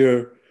last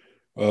year.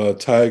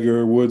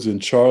 Tiger Woods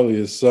and Charlie,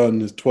 his son,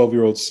 his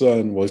 12-year-old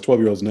son. Well, he's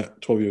 12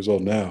 years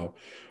old now,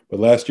 but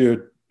last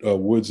year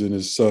Woods and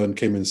his son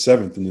came in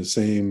 7th in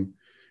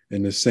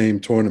the same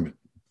tournament.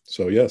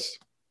 So yes,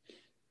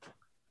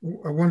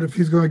 I wonder if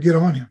he's going to get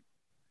on him.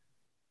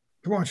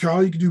 Come on,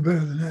 Charlie, you can do better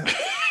than that.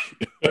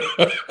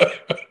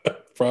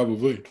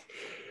 Probably.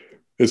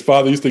 His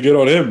father used to get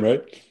on him,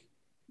 right?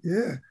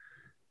 Yeah,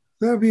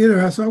 that'll be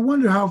interesting. I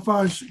wonder how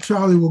far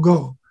Charlie will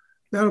go.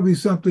 That'll be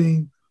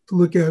something to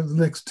look at the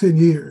next 10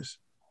 years.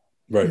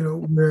 Right.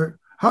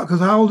 Because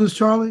how old is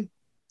Charlie?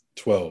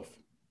 12.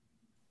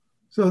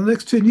 So the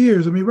next 10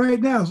 years, right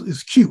now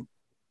it's cute.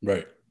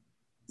 Right.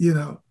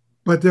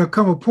 But there'll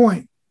come a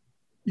point,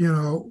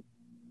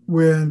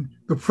 when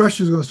the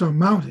pressure is going to start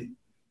mounting.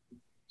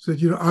 So,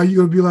 are you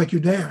going to be like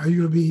your dad? Are you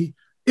going to be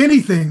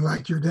anything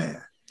like your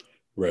dad?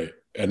 Right.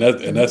 And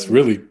that's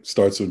really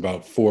starts in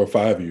about 4 or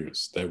 5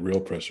 years, that real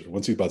pressure.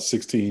 Once he's about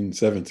 16,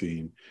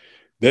 17,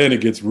 then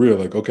it gets real.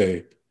 Like,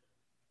 okay,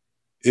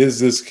 is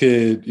this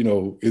kid,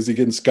 is he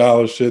getting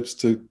scholarships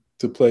to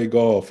play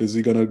golf? Is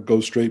he going to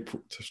go straight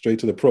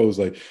to the pros?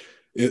 Like,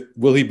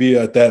 will he be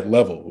at that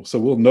level? So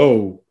we'll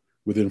know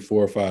within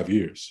 4 or 5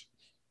 years.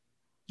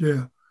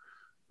 Yeah.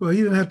 Well,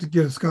 he didn't have to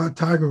get a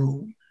Tiger.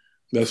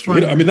 That's true.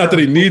 Not that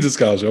he needs a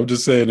scholarship. I'm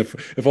just saying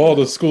if all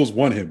the schools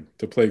want him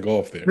to play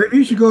golf there. Maybe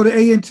he should go to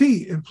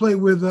A&T and play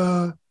with,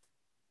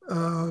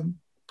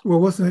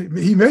 what's the name?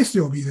 He may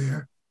still be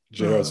there.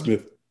 J.R.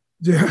 Smith.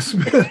 J.R.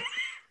 Smith.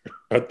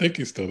 I think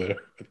he's still there.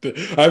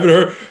 I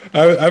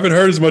haven't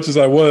heard as much as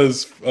I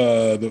was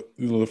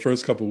the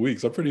first couple of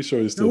weeks. I'm pretty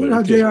sure he's still there. I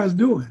wonder how J.R. is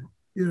doing.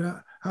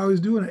 How he's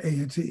doing at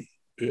A&T.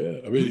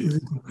 Yeah, is he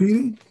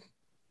competing?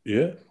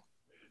 Yeah.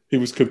 He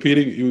was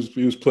competing.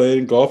 He was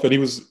playing golf, and he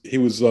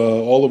was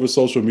all over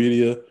social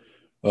media,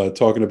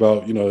 talking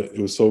about it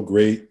was so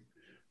great.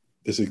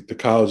 This is the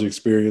college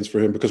experience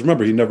for him, because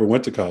remember, he never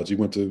went to college. He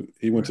went to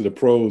the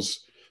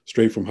pros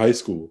straight from high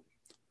school.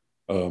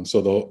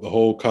 So the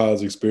whole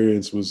college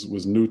experience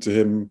was new to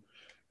him,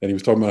 and he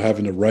was talking about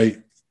having to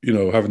write,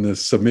 having to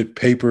submit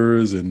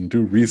papers and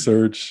do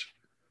research.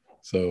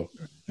 So,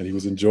 and he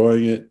was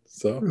enjoying it.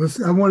 So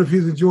I wonder if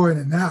he's enjoying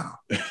it now.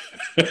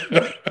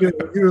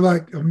 You're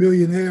like a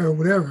millionaire or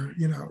whatever,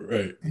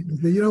 Right.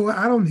 And what?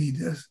 I don't need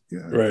this.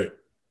 Right.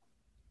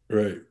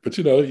 But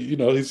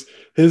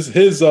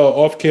his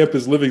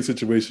off-campus living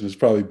situation is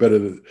probably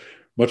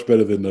much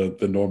better than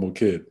the normal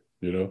kid.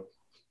 Yeah,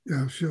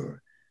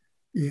 sure.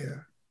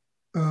 Yeah.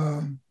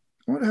 I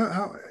wonder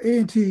how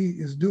A&T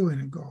is doing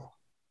in golf.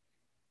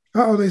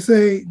 They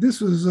say this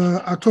was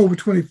October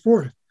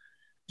 24th.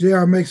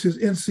 JR makes his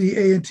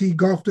NCAA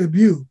golf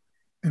debut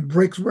and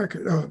breaks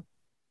record.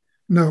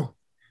 No,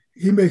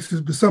 he makes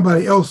his, but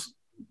somebody else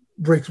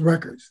breaks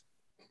records.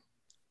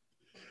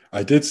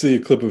 I did see a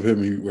clip of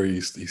him where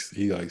he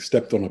like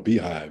stepped on a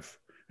beehive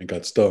and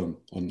got stung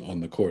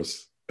on the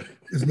course.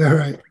 Isn't that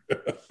right?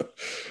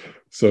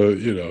 So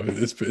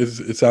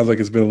it sounds like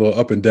it's been a little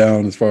up and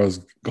down as far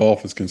as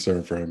golf is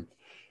concerned for him.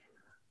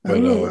 But, I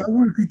don't know. I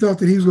wonder if he thought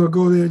that he was going to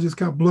go there and just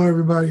kind of blow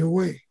everybody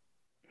away.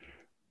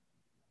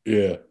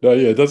 Yeah, no,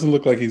 yeah. It doesn't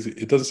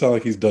sound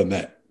like he's done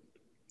that.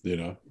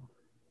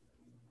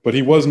 But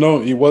he was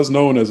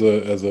known as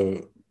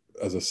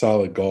a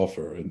solid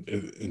golfer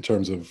in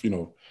terms of he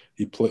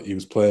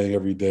was playing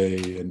every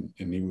day and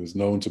he was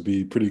known to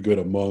be pretty good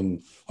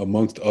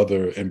amongst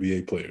other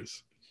NBA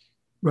players.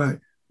 Right,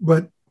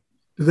 but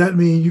does that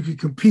mean you can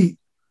compete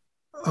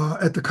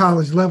at the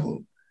college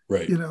level?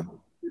 Right,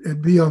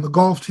 and be on the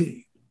golf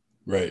team?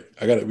 Right.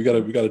 We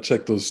gotta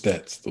check those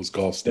stats, those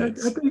golf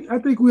stats. I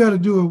think we ought to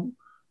do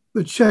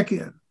a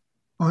check-in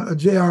on a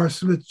J.R.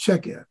 Smith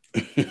check-in.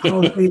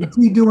 How is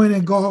A&T doing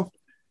in golf,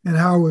 and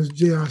how is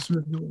J.R.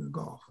 Smith doing in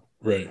golf?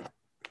 Right.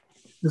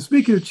 Now,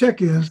 speaking of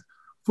check-ins,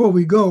 before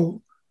we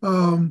go,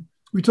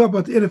 we talked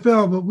about the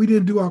NFL, but we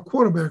didn't do our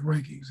quarterback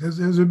rankings. Has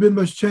there been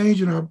much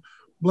change in our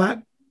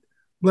black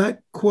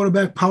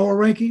quarterback power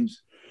rankings?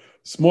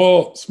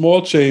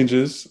 Small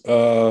changes.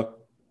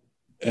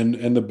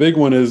 And the big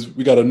one is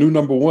we got a new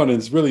number one, and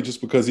it's really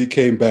just because he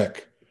came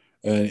back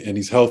and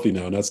he's healthy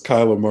now, and that's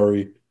Kyler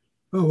Murray.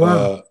 Oh,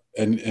 wow.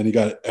 And he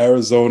got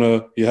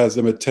Arizona. He has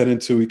them at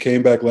 10-2. He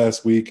came back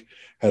last week,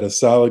 had a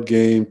solid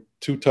game,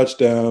 2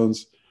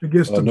 touchdowns.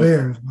 Against the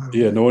Bears.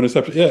 No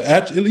interception. Yeah,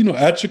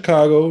 at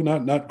Chicago,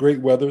 not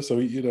great weather, so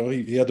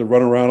he had to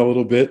run around a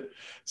little bit.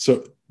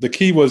 So the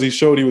key was he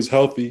showed he was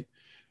healthy,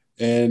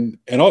 and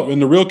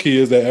the real key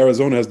is that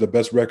Arizona has the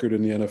best record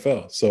in the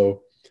NFL.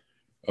 So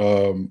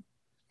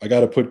I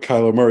got to put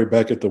Kyler Murray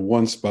back at the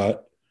 1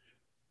 spot.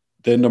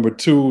 Then number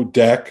 2,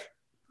 Dak,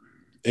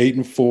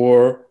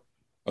 8-4.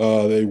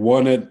 They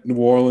won at New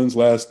Orleans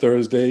last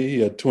Thursday. He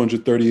had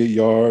 238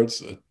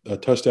 yards, a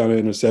touchdown and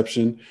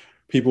interception.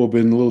 People have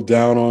been a little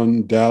down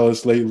on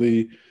Dallas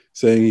lately,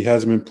 saying he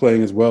hasn't been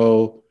playing as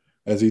well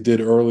as he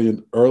did early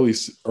in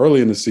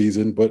the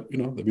season. But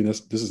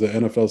this is the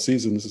NFL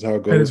season. This is how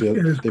it goes.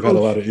 They've had a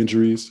lot of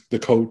injuries. The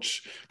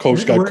coach got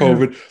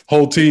COVID.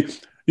 Whole team.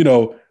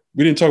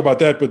 We didn't talk about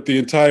that, but the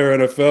entire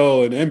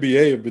NFL and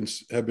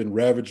NBA have been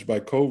ravaged by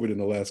COVID in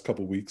the last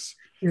couple of weeks.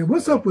 Yeah,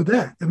 what's up with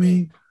that? I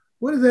mean,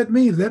 what does that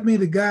mean? Does that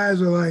mean the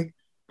guys are like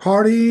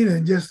partying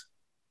and just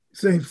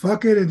saying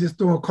fuck it and just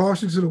throwing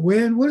caution to the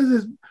wind? What is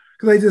this?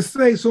 Because they just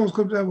say someone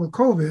comes out with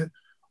COVID.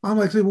 I'm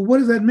like, well, what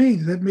does that mean?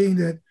 Does that mean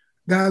that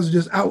guys are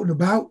just out and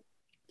about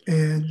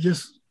and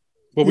just?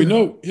 Well, we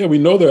know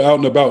they're out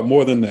and about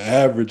more than the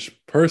average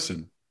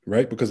person,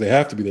 right? Because they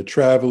have to be. They're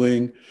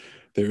traveling.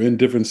 They're in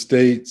different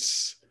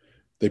states.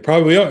 They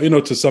probably are,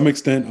 to some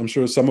extent. I'm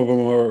sure some of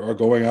them are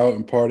going out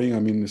and partying. I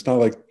mean, it's not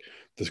like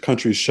this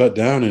country's shut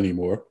down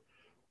anymore.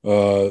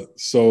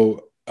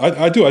 So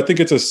I think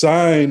it's a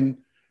sign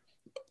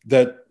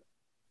that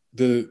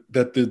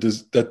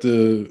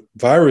the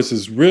virus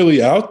is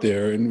really out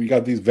there, and we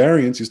got these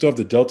variants. You still have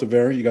the Delta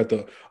variant, you got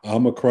the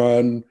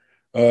Omicron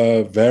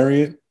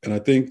variant, and I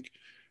think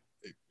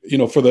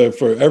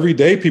for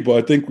everyday people,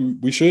 I think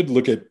we should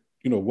look at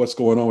what's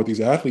going on with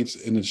these athletes,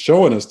 and it's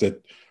showing us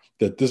that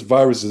this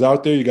virus is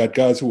out there. You got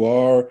guys who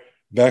are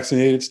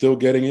vaccinated still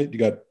getting it. You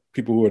got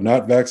people who are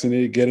not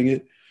vaccinated getting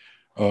it.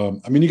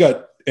 You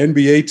got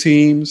NBA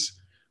teams.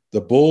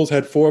 The Bulls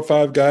had 4 or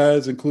 5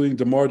 guys, including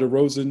DeMar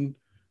DeRozan,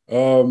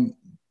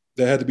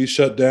 that had to be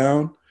shut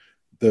down.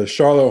 The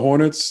Charlotte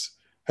Hornets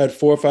had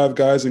 4 or 5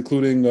 guys,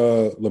 including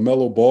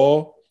LaMelo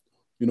Ball,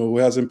 who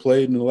hasn't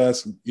played in the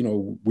last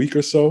week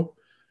or so.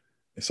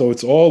 So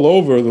it's all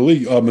over the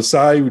league.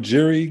 Masai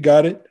Ujiri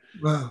got it.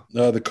 Wow.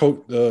 The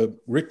coach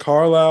Rick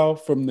Carlisle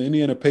from the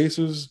Indiana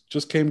Pacers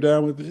just came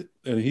down with it,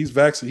 and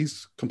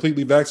he's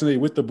completely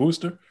vaccinated with the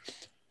booster.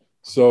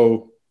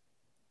 So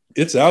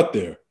it's out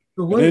there.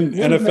 So and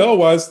then NFL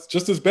wise,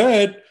 just as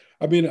bad.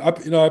 I mean,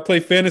 I play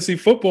fantasy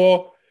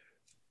football.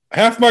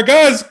 Half my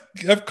guys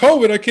have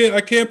COVID.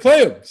 I can't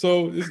play them.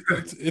 So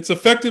it's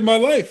affected my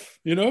life.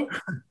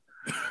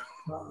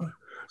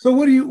 So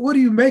what do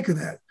you make of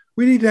that?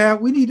 We need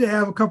to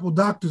have a couple of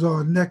doctors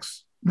on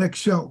next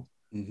show.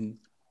 Mm-hmm.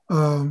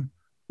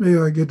 Maybe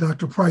I get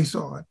Dr. Price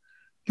on.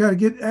 Got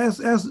to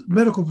ask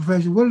medical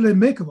professionals, what do they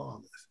make of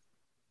all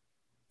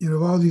this?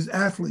 All these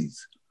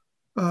athletes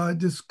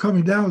just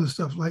coming down with this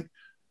stuff. Like,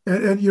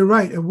 and you're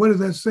right. And what does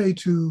that say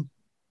to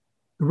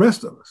the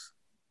rest of us?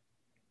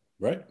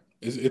 Right.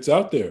 It's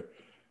out there.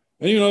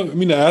 And, you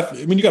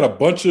got a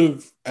bunch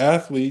of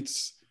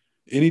athletes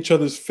in each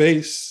other's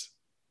face,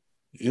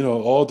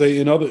 all day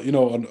in other,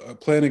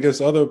 playing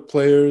against other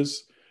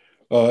players.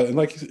 And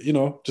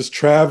just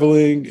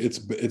traveling,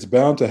 it's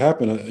bound to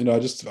happen. I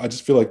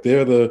just feel like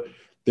they're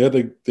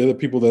the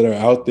people that are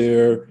out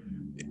there,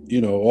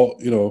 in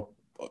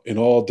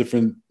all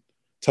different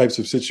types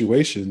of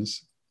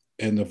situations,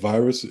 and the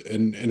virus,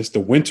 and it's the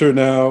winter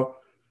now,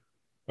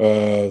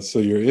 so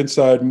you're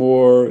inside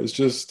more.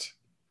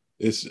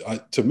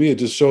 To me, it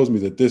just shows me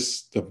that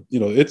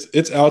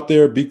it's out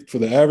there. For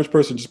the average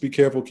person, just be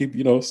careful. Keep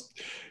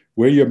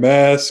wear your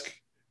mask.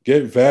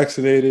 Get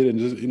vaccinated and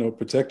just,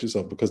 protect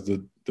yourself, because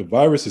the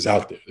virus is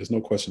out there. There's no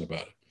question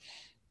about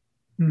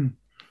it.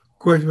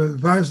 Question about the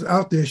virus is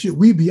out there. Should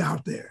we be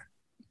out there?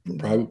 We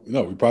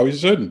probably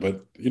shouldn't.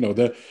 But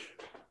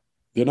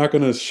they're not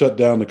going to shut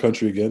down the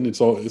country again.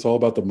 It's all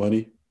about the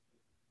money.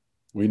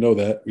 We know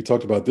that. We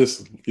talked about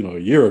this, a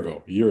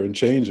year and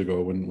change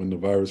ago when the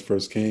virus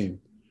first came,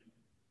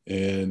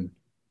 and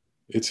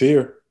it's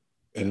here,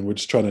 and we're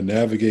just trying to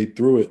navigate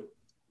through it.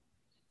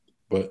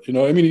 But,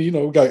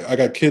 I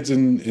got kids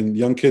and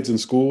young kids in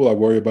school. I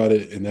worry about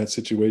it in that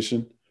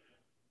situation.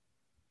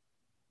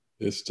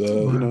 It's,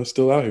 it's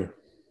still out here.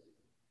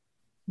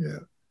 Yeah.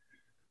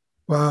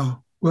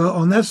 Wow. Well,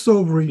 on that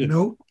sobering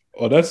note.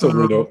 On that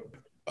sobering note.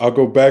 I'll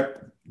go back.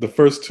 The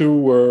first two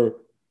were,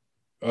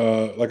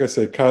 like I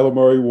said, Kyler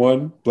Murray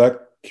 1, Black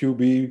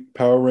QB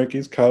Power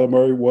Rankings. Kyler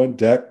Murray 1,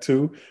 Dak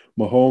 2,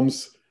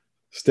 Mahomes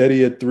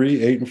steady at 3,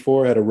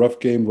 8-4. Had a rough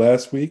game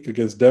last week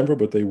against Denver,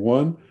 but they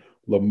won.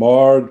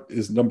 Lamar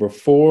is number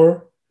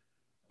 4,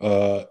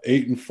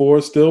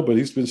 8-4 still, but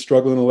he's been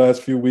struggling the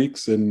last few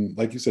weeks. And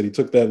like you said, he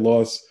took that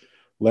loss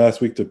last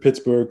week to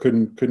Pittsburgh,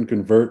 couldn't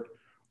convert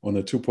on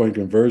a 2-point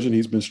conversion.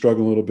 He's been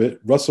struggling a little bit.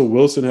 Russell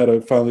Wilson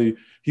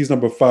he's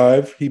number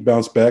 5. He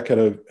bounced back, had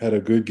a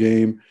good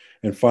game,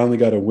 and finally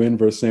got a win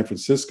versus San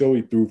Francisco.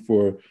 He threw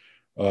for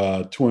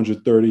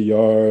 230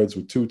 yards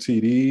with 2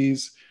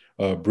 TDs.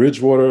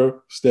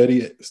 Bridgewater,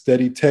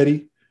 steady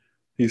Teddy.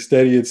 He's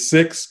steady at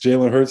 6.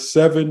 Jalen Hurts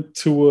 7,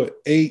 Tua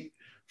 8,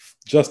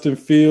 Justin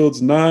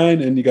Fields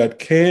 9, and you got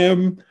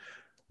Cam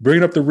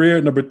bringing up the rear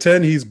at number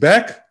 10. He's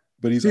back,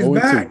 but he's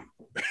 0-2.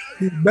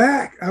 He's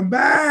back. I'm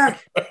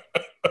back.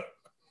 A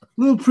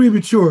little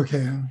premature,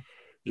 Cam.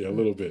 Yeah, a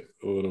little bit.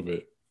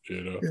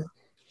 You know. Yeah.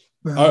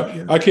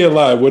 Well, I can't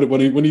lie.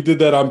 When he did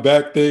that "I'm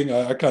back" thing,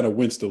 I kind of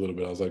winced a little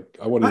bit. I was like,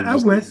 I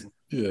winced.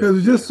 Yeah. It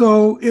was just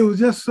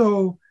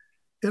so.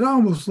 It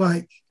almost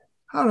like,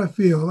 how do I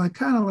feel? Like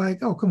kind of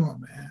like, oh, come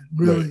on, man,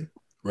 really?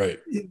 Right.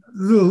 It's a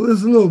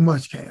little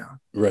much, Cam.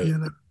 Right. You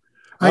know.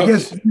 I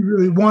guess he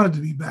really wanted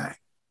to be back.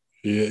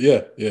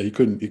 Yeah. He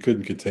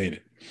couldn't contain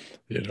it.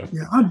 You know.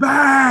 Yeah, I'm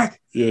back.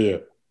 Yeah.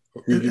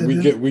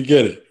 We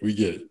get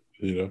it.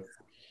 You know.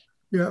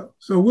 Yeah.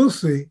 So we'll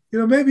see.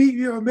 Maybe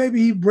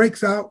he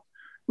breaks out.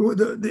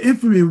 The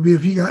infamy would be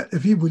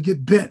if he would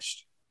get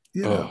benched.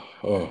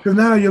 Because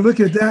now you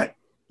look at that,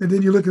 and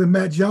then you look at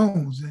Matt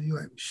Jones, and you're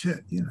like,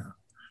 shit.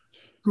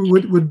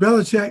 Would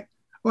Belichick?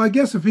 Well, I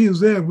guess if he was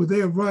there, would they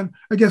have run?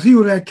 I guess he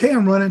would have had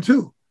Cam running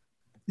too.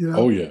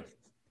 Oh yeah,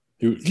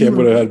 Cam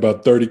would have had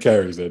about 30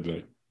 carries that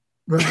day.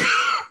 Right.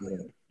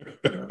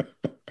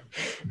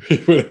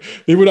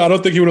 He would. I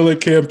don't think he would have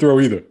let Cam throw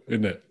either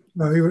in that.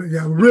 No, he would.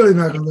 Yeah, really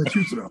not going to let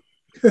you throw,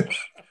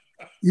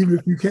 even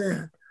if you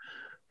can.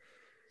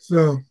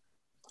 So,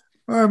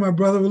 all right, my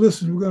brother. Well,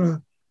 listen, we're going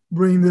to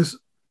bring this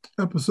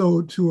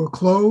episode to a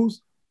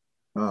close.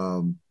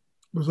 It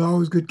was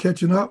always good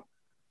catching up.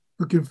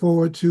 Looking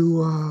forward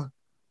to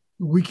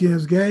the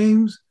weekend's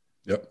games.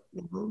 Yep.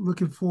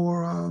 Looking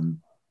for,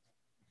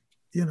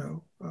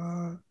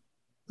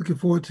 looking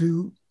forward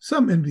to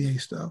some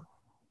NBA stuff,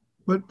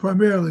 but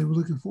primarily we're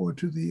looking forward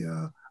to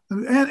the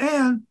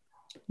and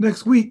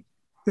next week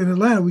in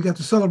Atlanta we got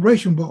the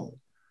Celebration Bowl.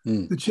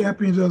 The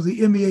champions of the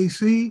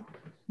MEAC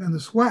and the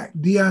SWAC,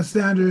 Deion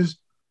Sanders,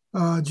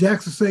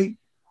 Jackson State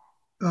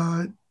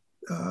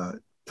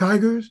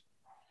Tigers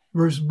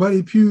versus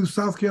Buddy Pugh's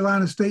South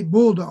Carolina State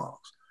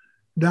Bulldogs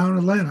down in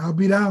Atlanta. I'll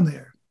be down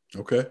there.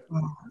 Okay.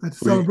 At the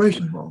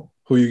Celebration Bowl.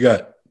 Who you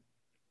got?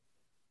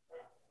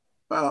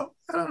 Well,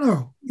 I don't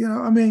know.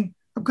 I'm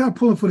kind of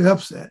pulling for the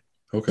upset.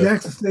 Okay.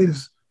 Jackson State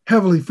is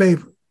heavily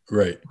favored.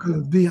 Right. Because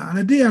of Deion.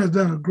 And Deion has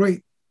done a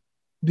great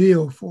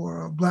deal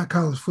for black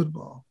college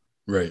football.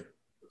 Right.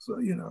 So,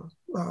 but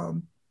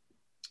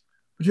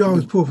you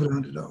always pull for the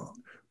underdog.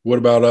 What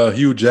about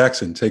Hugh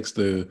Jackson takes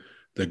the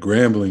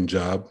Grambling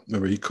job?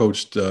 Remember, he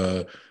coached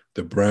the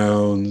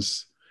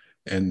Browns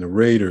and the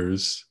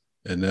Raiders,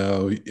 and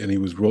he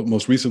was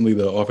most recently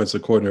the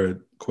offensive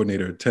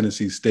coordinator at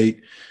Tennessee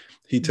State.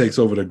 He takes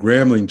over the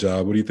Grambling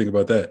job. What do you think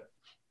about that?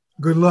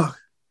 Good luck.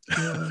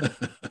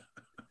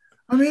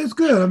 It's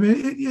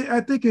good.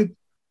 I think it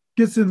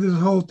gets into this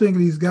whole thing of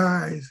these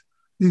guys,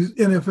 these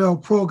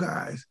NFL pro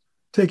guys,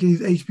 taking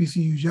these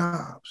HBCU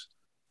jobs.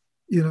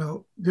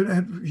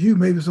 And Hugh,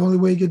 maybe it's the only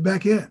way to get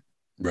back in.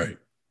 Right.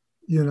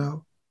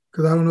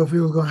 Because I don't know if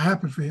it was going to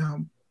happen for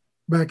him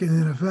back in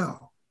the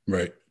NFL.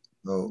 Right.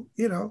 So,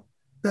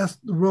 that's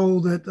the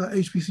role that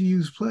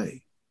HBCUs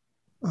play.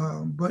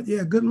 But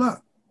yeah, good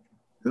luck.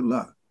 Good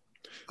luck.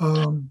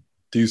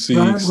 Do you see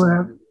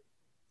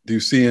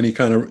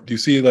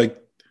like,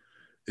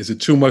 is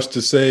it too much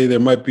to say there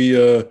might be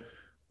a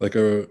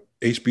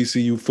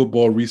HBCU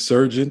football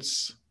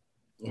resurgence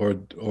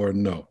or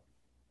no?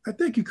 I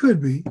think it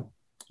could be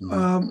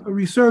a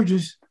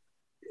resurgence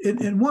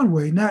in one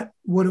way, not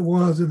what it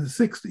was in the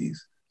 60s.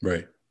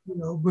 Right.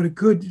 But it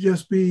could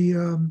just be,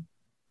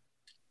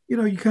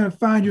 you kind of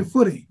find your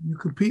footing. You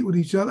compete with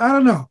each other. I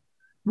don't know.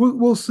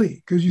 We'll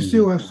see, because you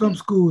still have some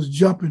schools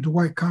jumping to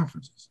white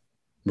conferences.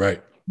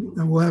 Right.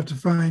 And we'll have to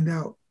find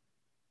out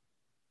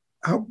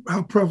how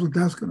prevalent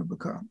that's going to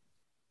become,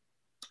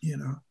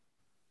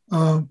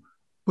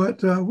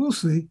 But we'll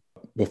see.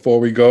 Before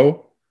we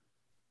go,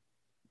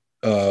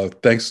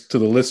 thanks to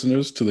the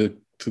listeners, to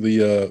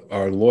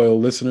our loyal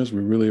listeners.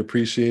 We really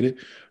appreciate it.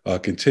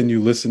 Continue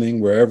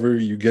listening wherever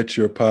you get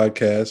your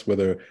podcasts,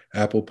 whether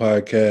Apple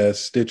Podcasts,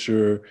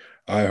 Stitcher,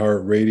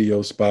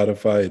 iHeartRadio,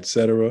 Spotify,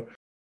 etc.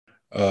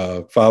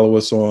 Follow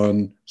us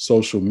on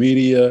social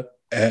media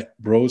at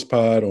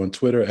BrosPod on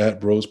Twitter,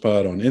 at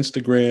BrosPod on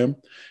Instagram,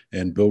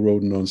 and Bill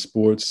Rhoden on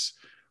Sports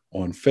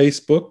on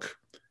Facebook.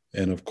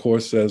 And of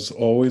course, as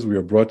always, we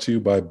are brought to you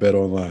by Bet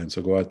Online.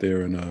 So go out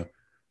there and,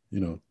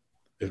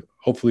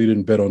 hopefully you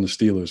didn't bet on the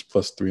Steelers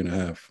plus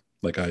 3.5.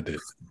 like I did.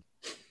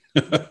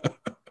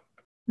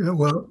 Yeah,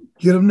 well,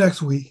 get them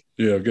next week.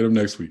 Yeah, get them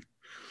next week.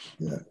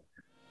 Yeah.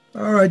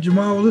 All right,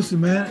 Jamal. Well,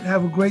 listen, man.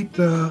 Have a great,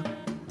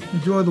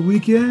 enjoy the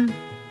weekend.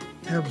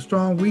 Have a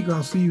strong week.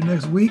 I'll see you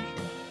next week.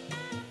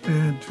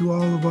 And to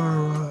all of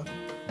our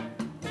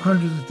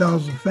hundreds of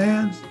thousands of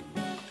fans,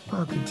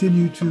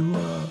 continue to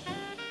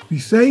be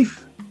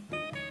safe.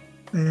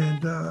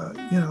 And,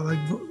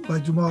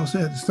 like Jamal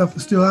said, the stuff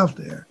is still out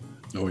there.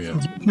 Oh, yeah.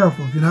 So be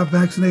careful. If you're not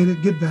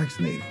vaccinated, get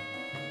vaccinated.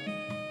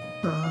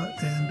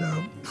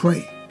 And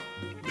pray.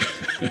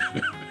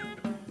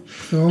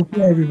 So,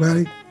 okay,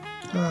 everybody.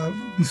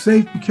 Be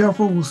safe, be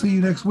careful. We'll see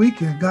you next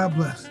week, and God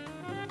bless.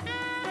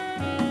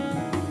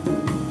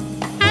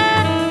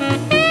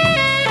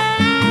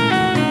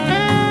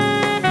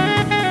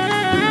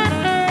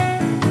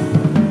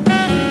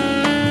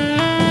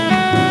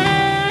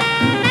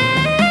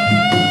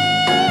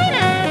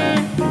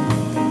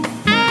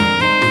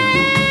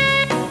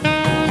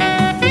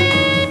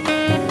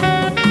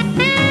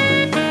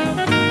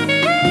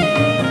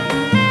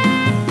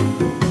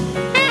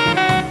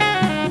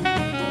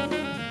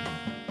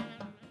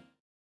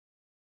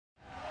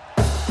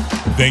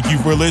 Thank you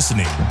for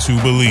listening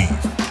to Believe.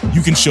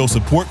 You can show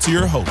support to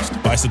your host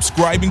by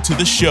subscribing to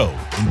the show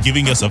and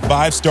giving us a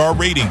 5-star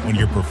rating on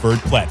your preferred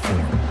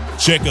platform.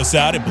 Check us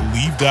out at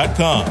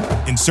Believe.com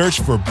and search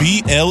for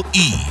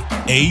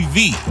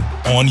BLEAV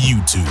on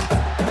YouTube.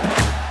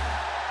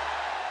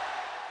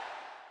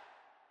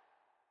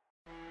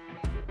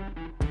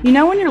 You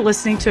know when you're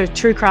listening to a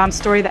true crime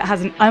story that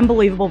has an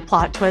unbelievable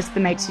plot twist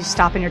that makes you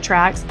stop in your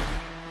tracks?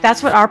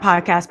 That's what our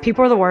podcast,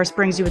 People Are the Worst,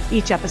 brings you with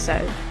each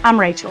episode. I'm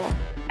Rachel.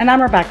 And I'm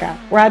Rebecca.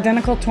 We're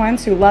identical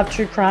twins who love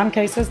true crime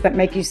cases that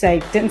make you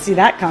say, didn't see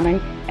that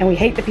coming, and we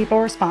hate the people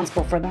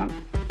responsible for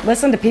them.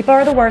 Listen to People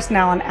Are the Worst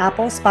now on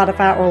Apple,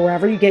 Spotify, or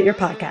wherever you get your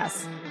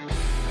podcasts.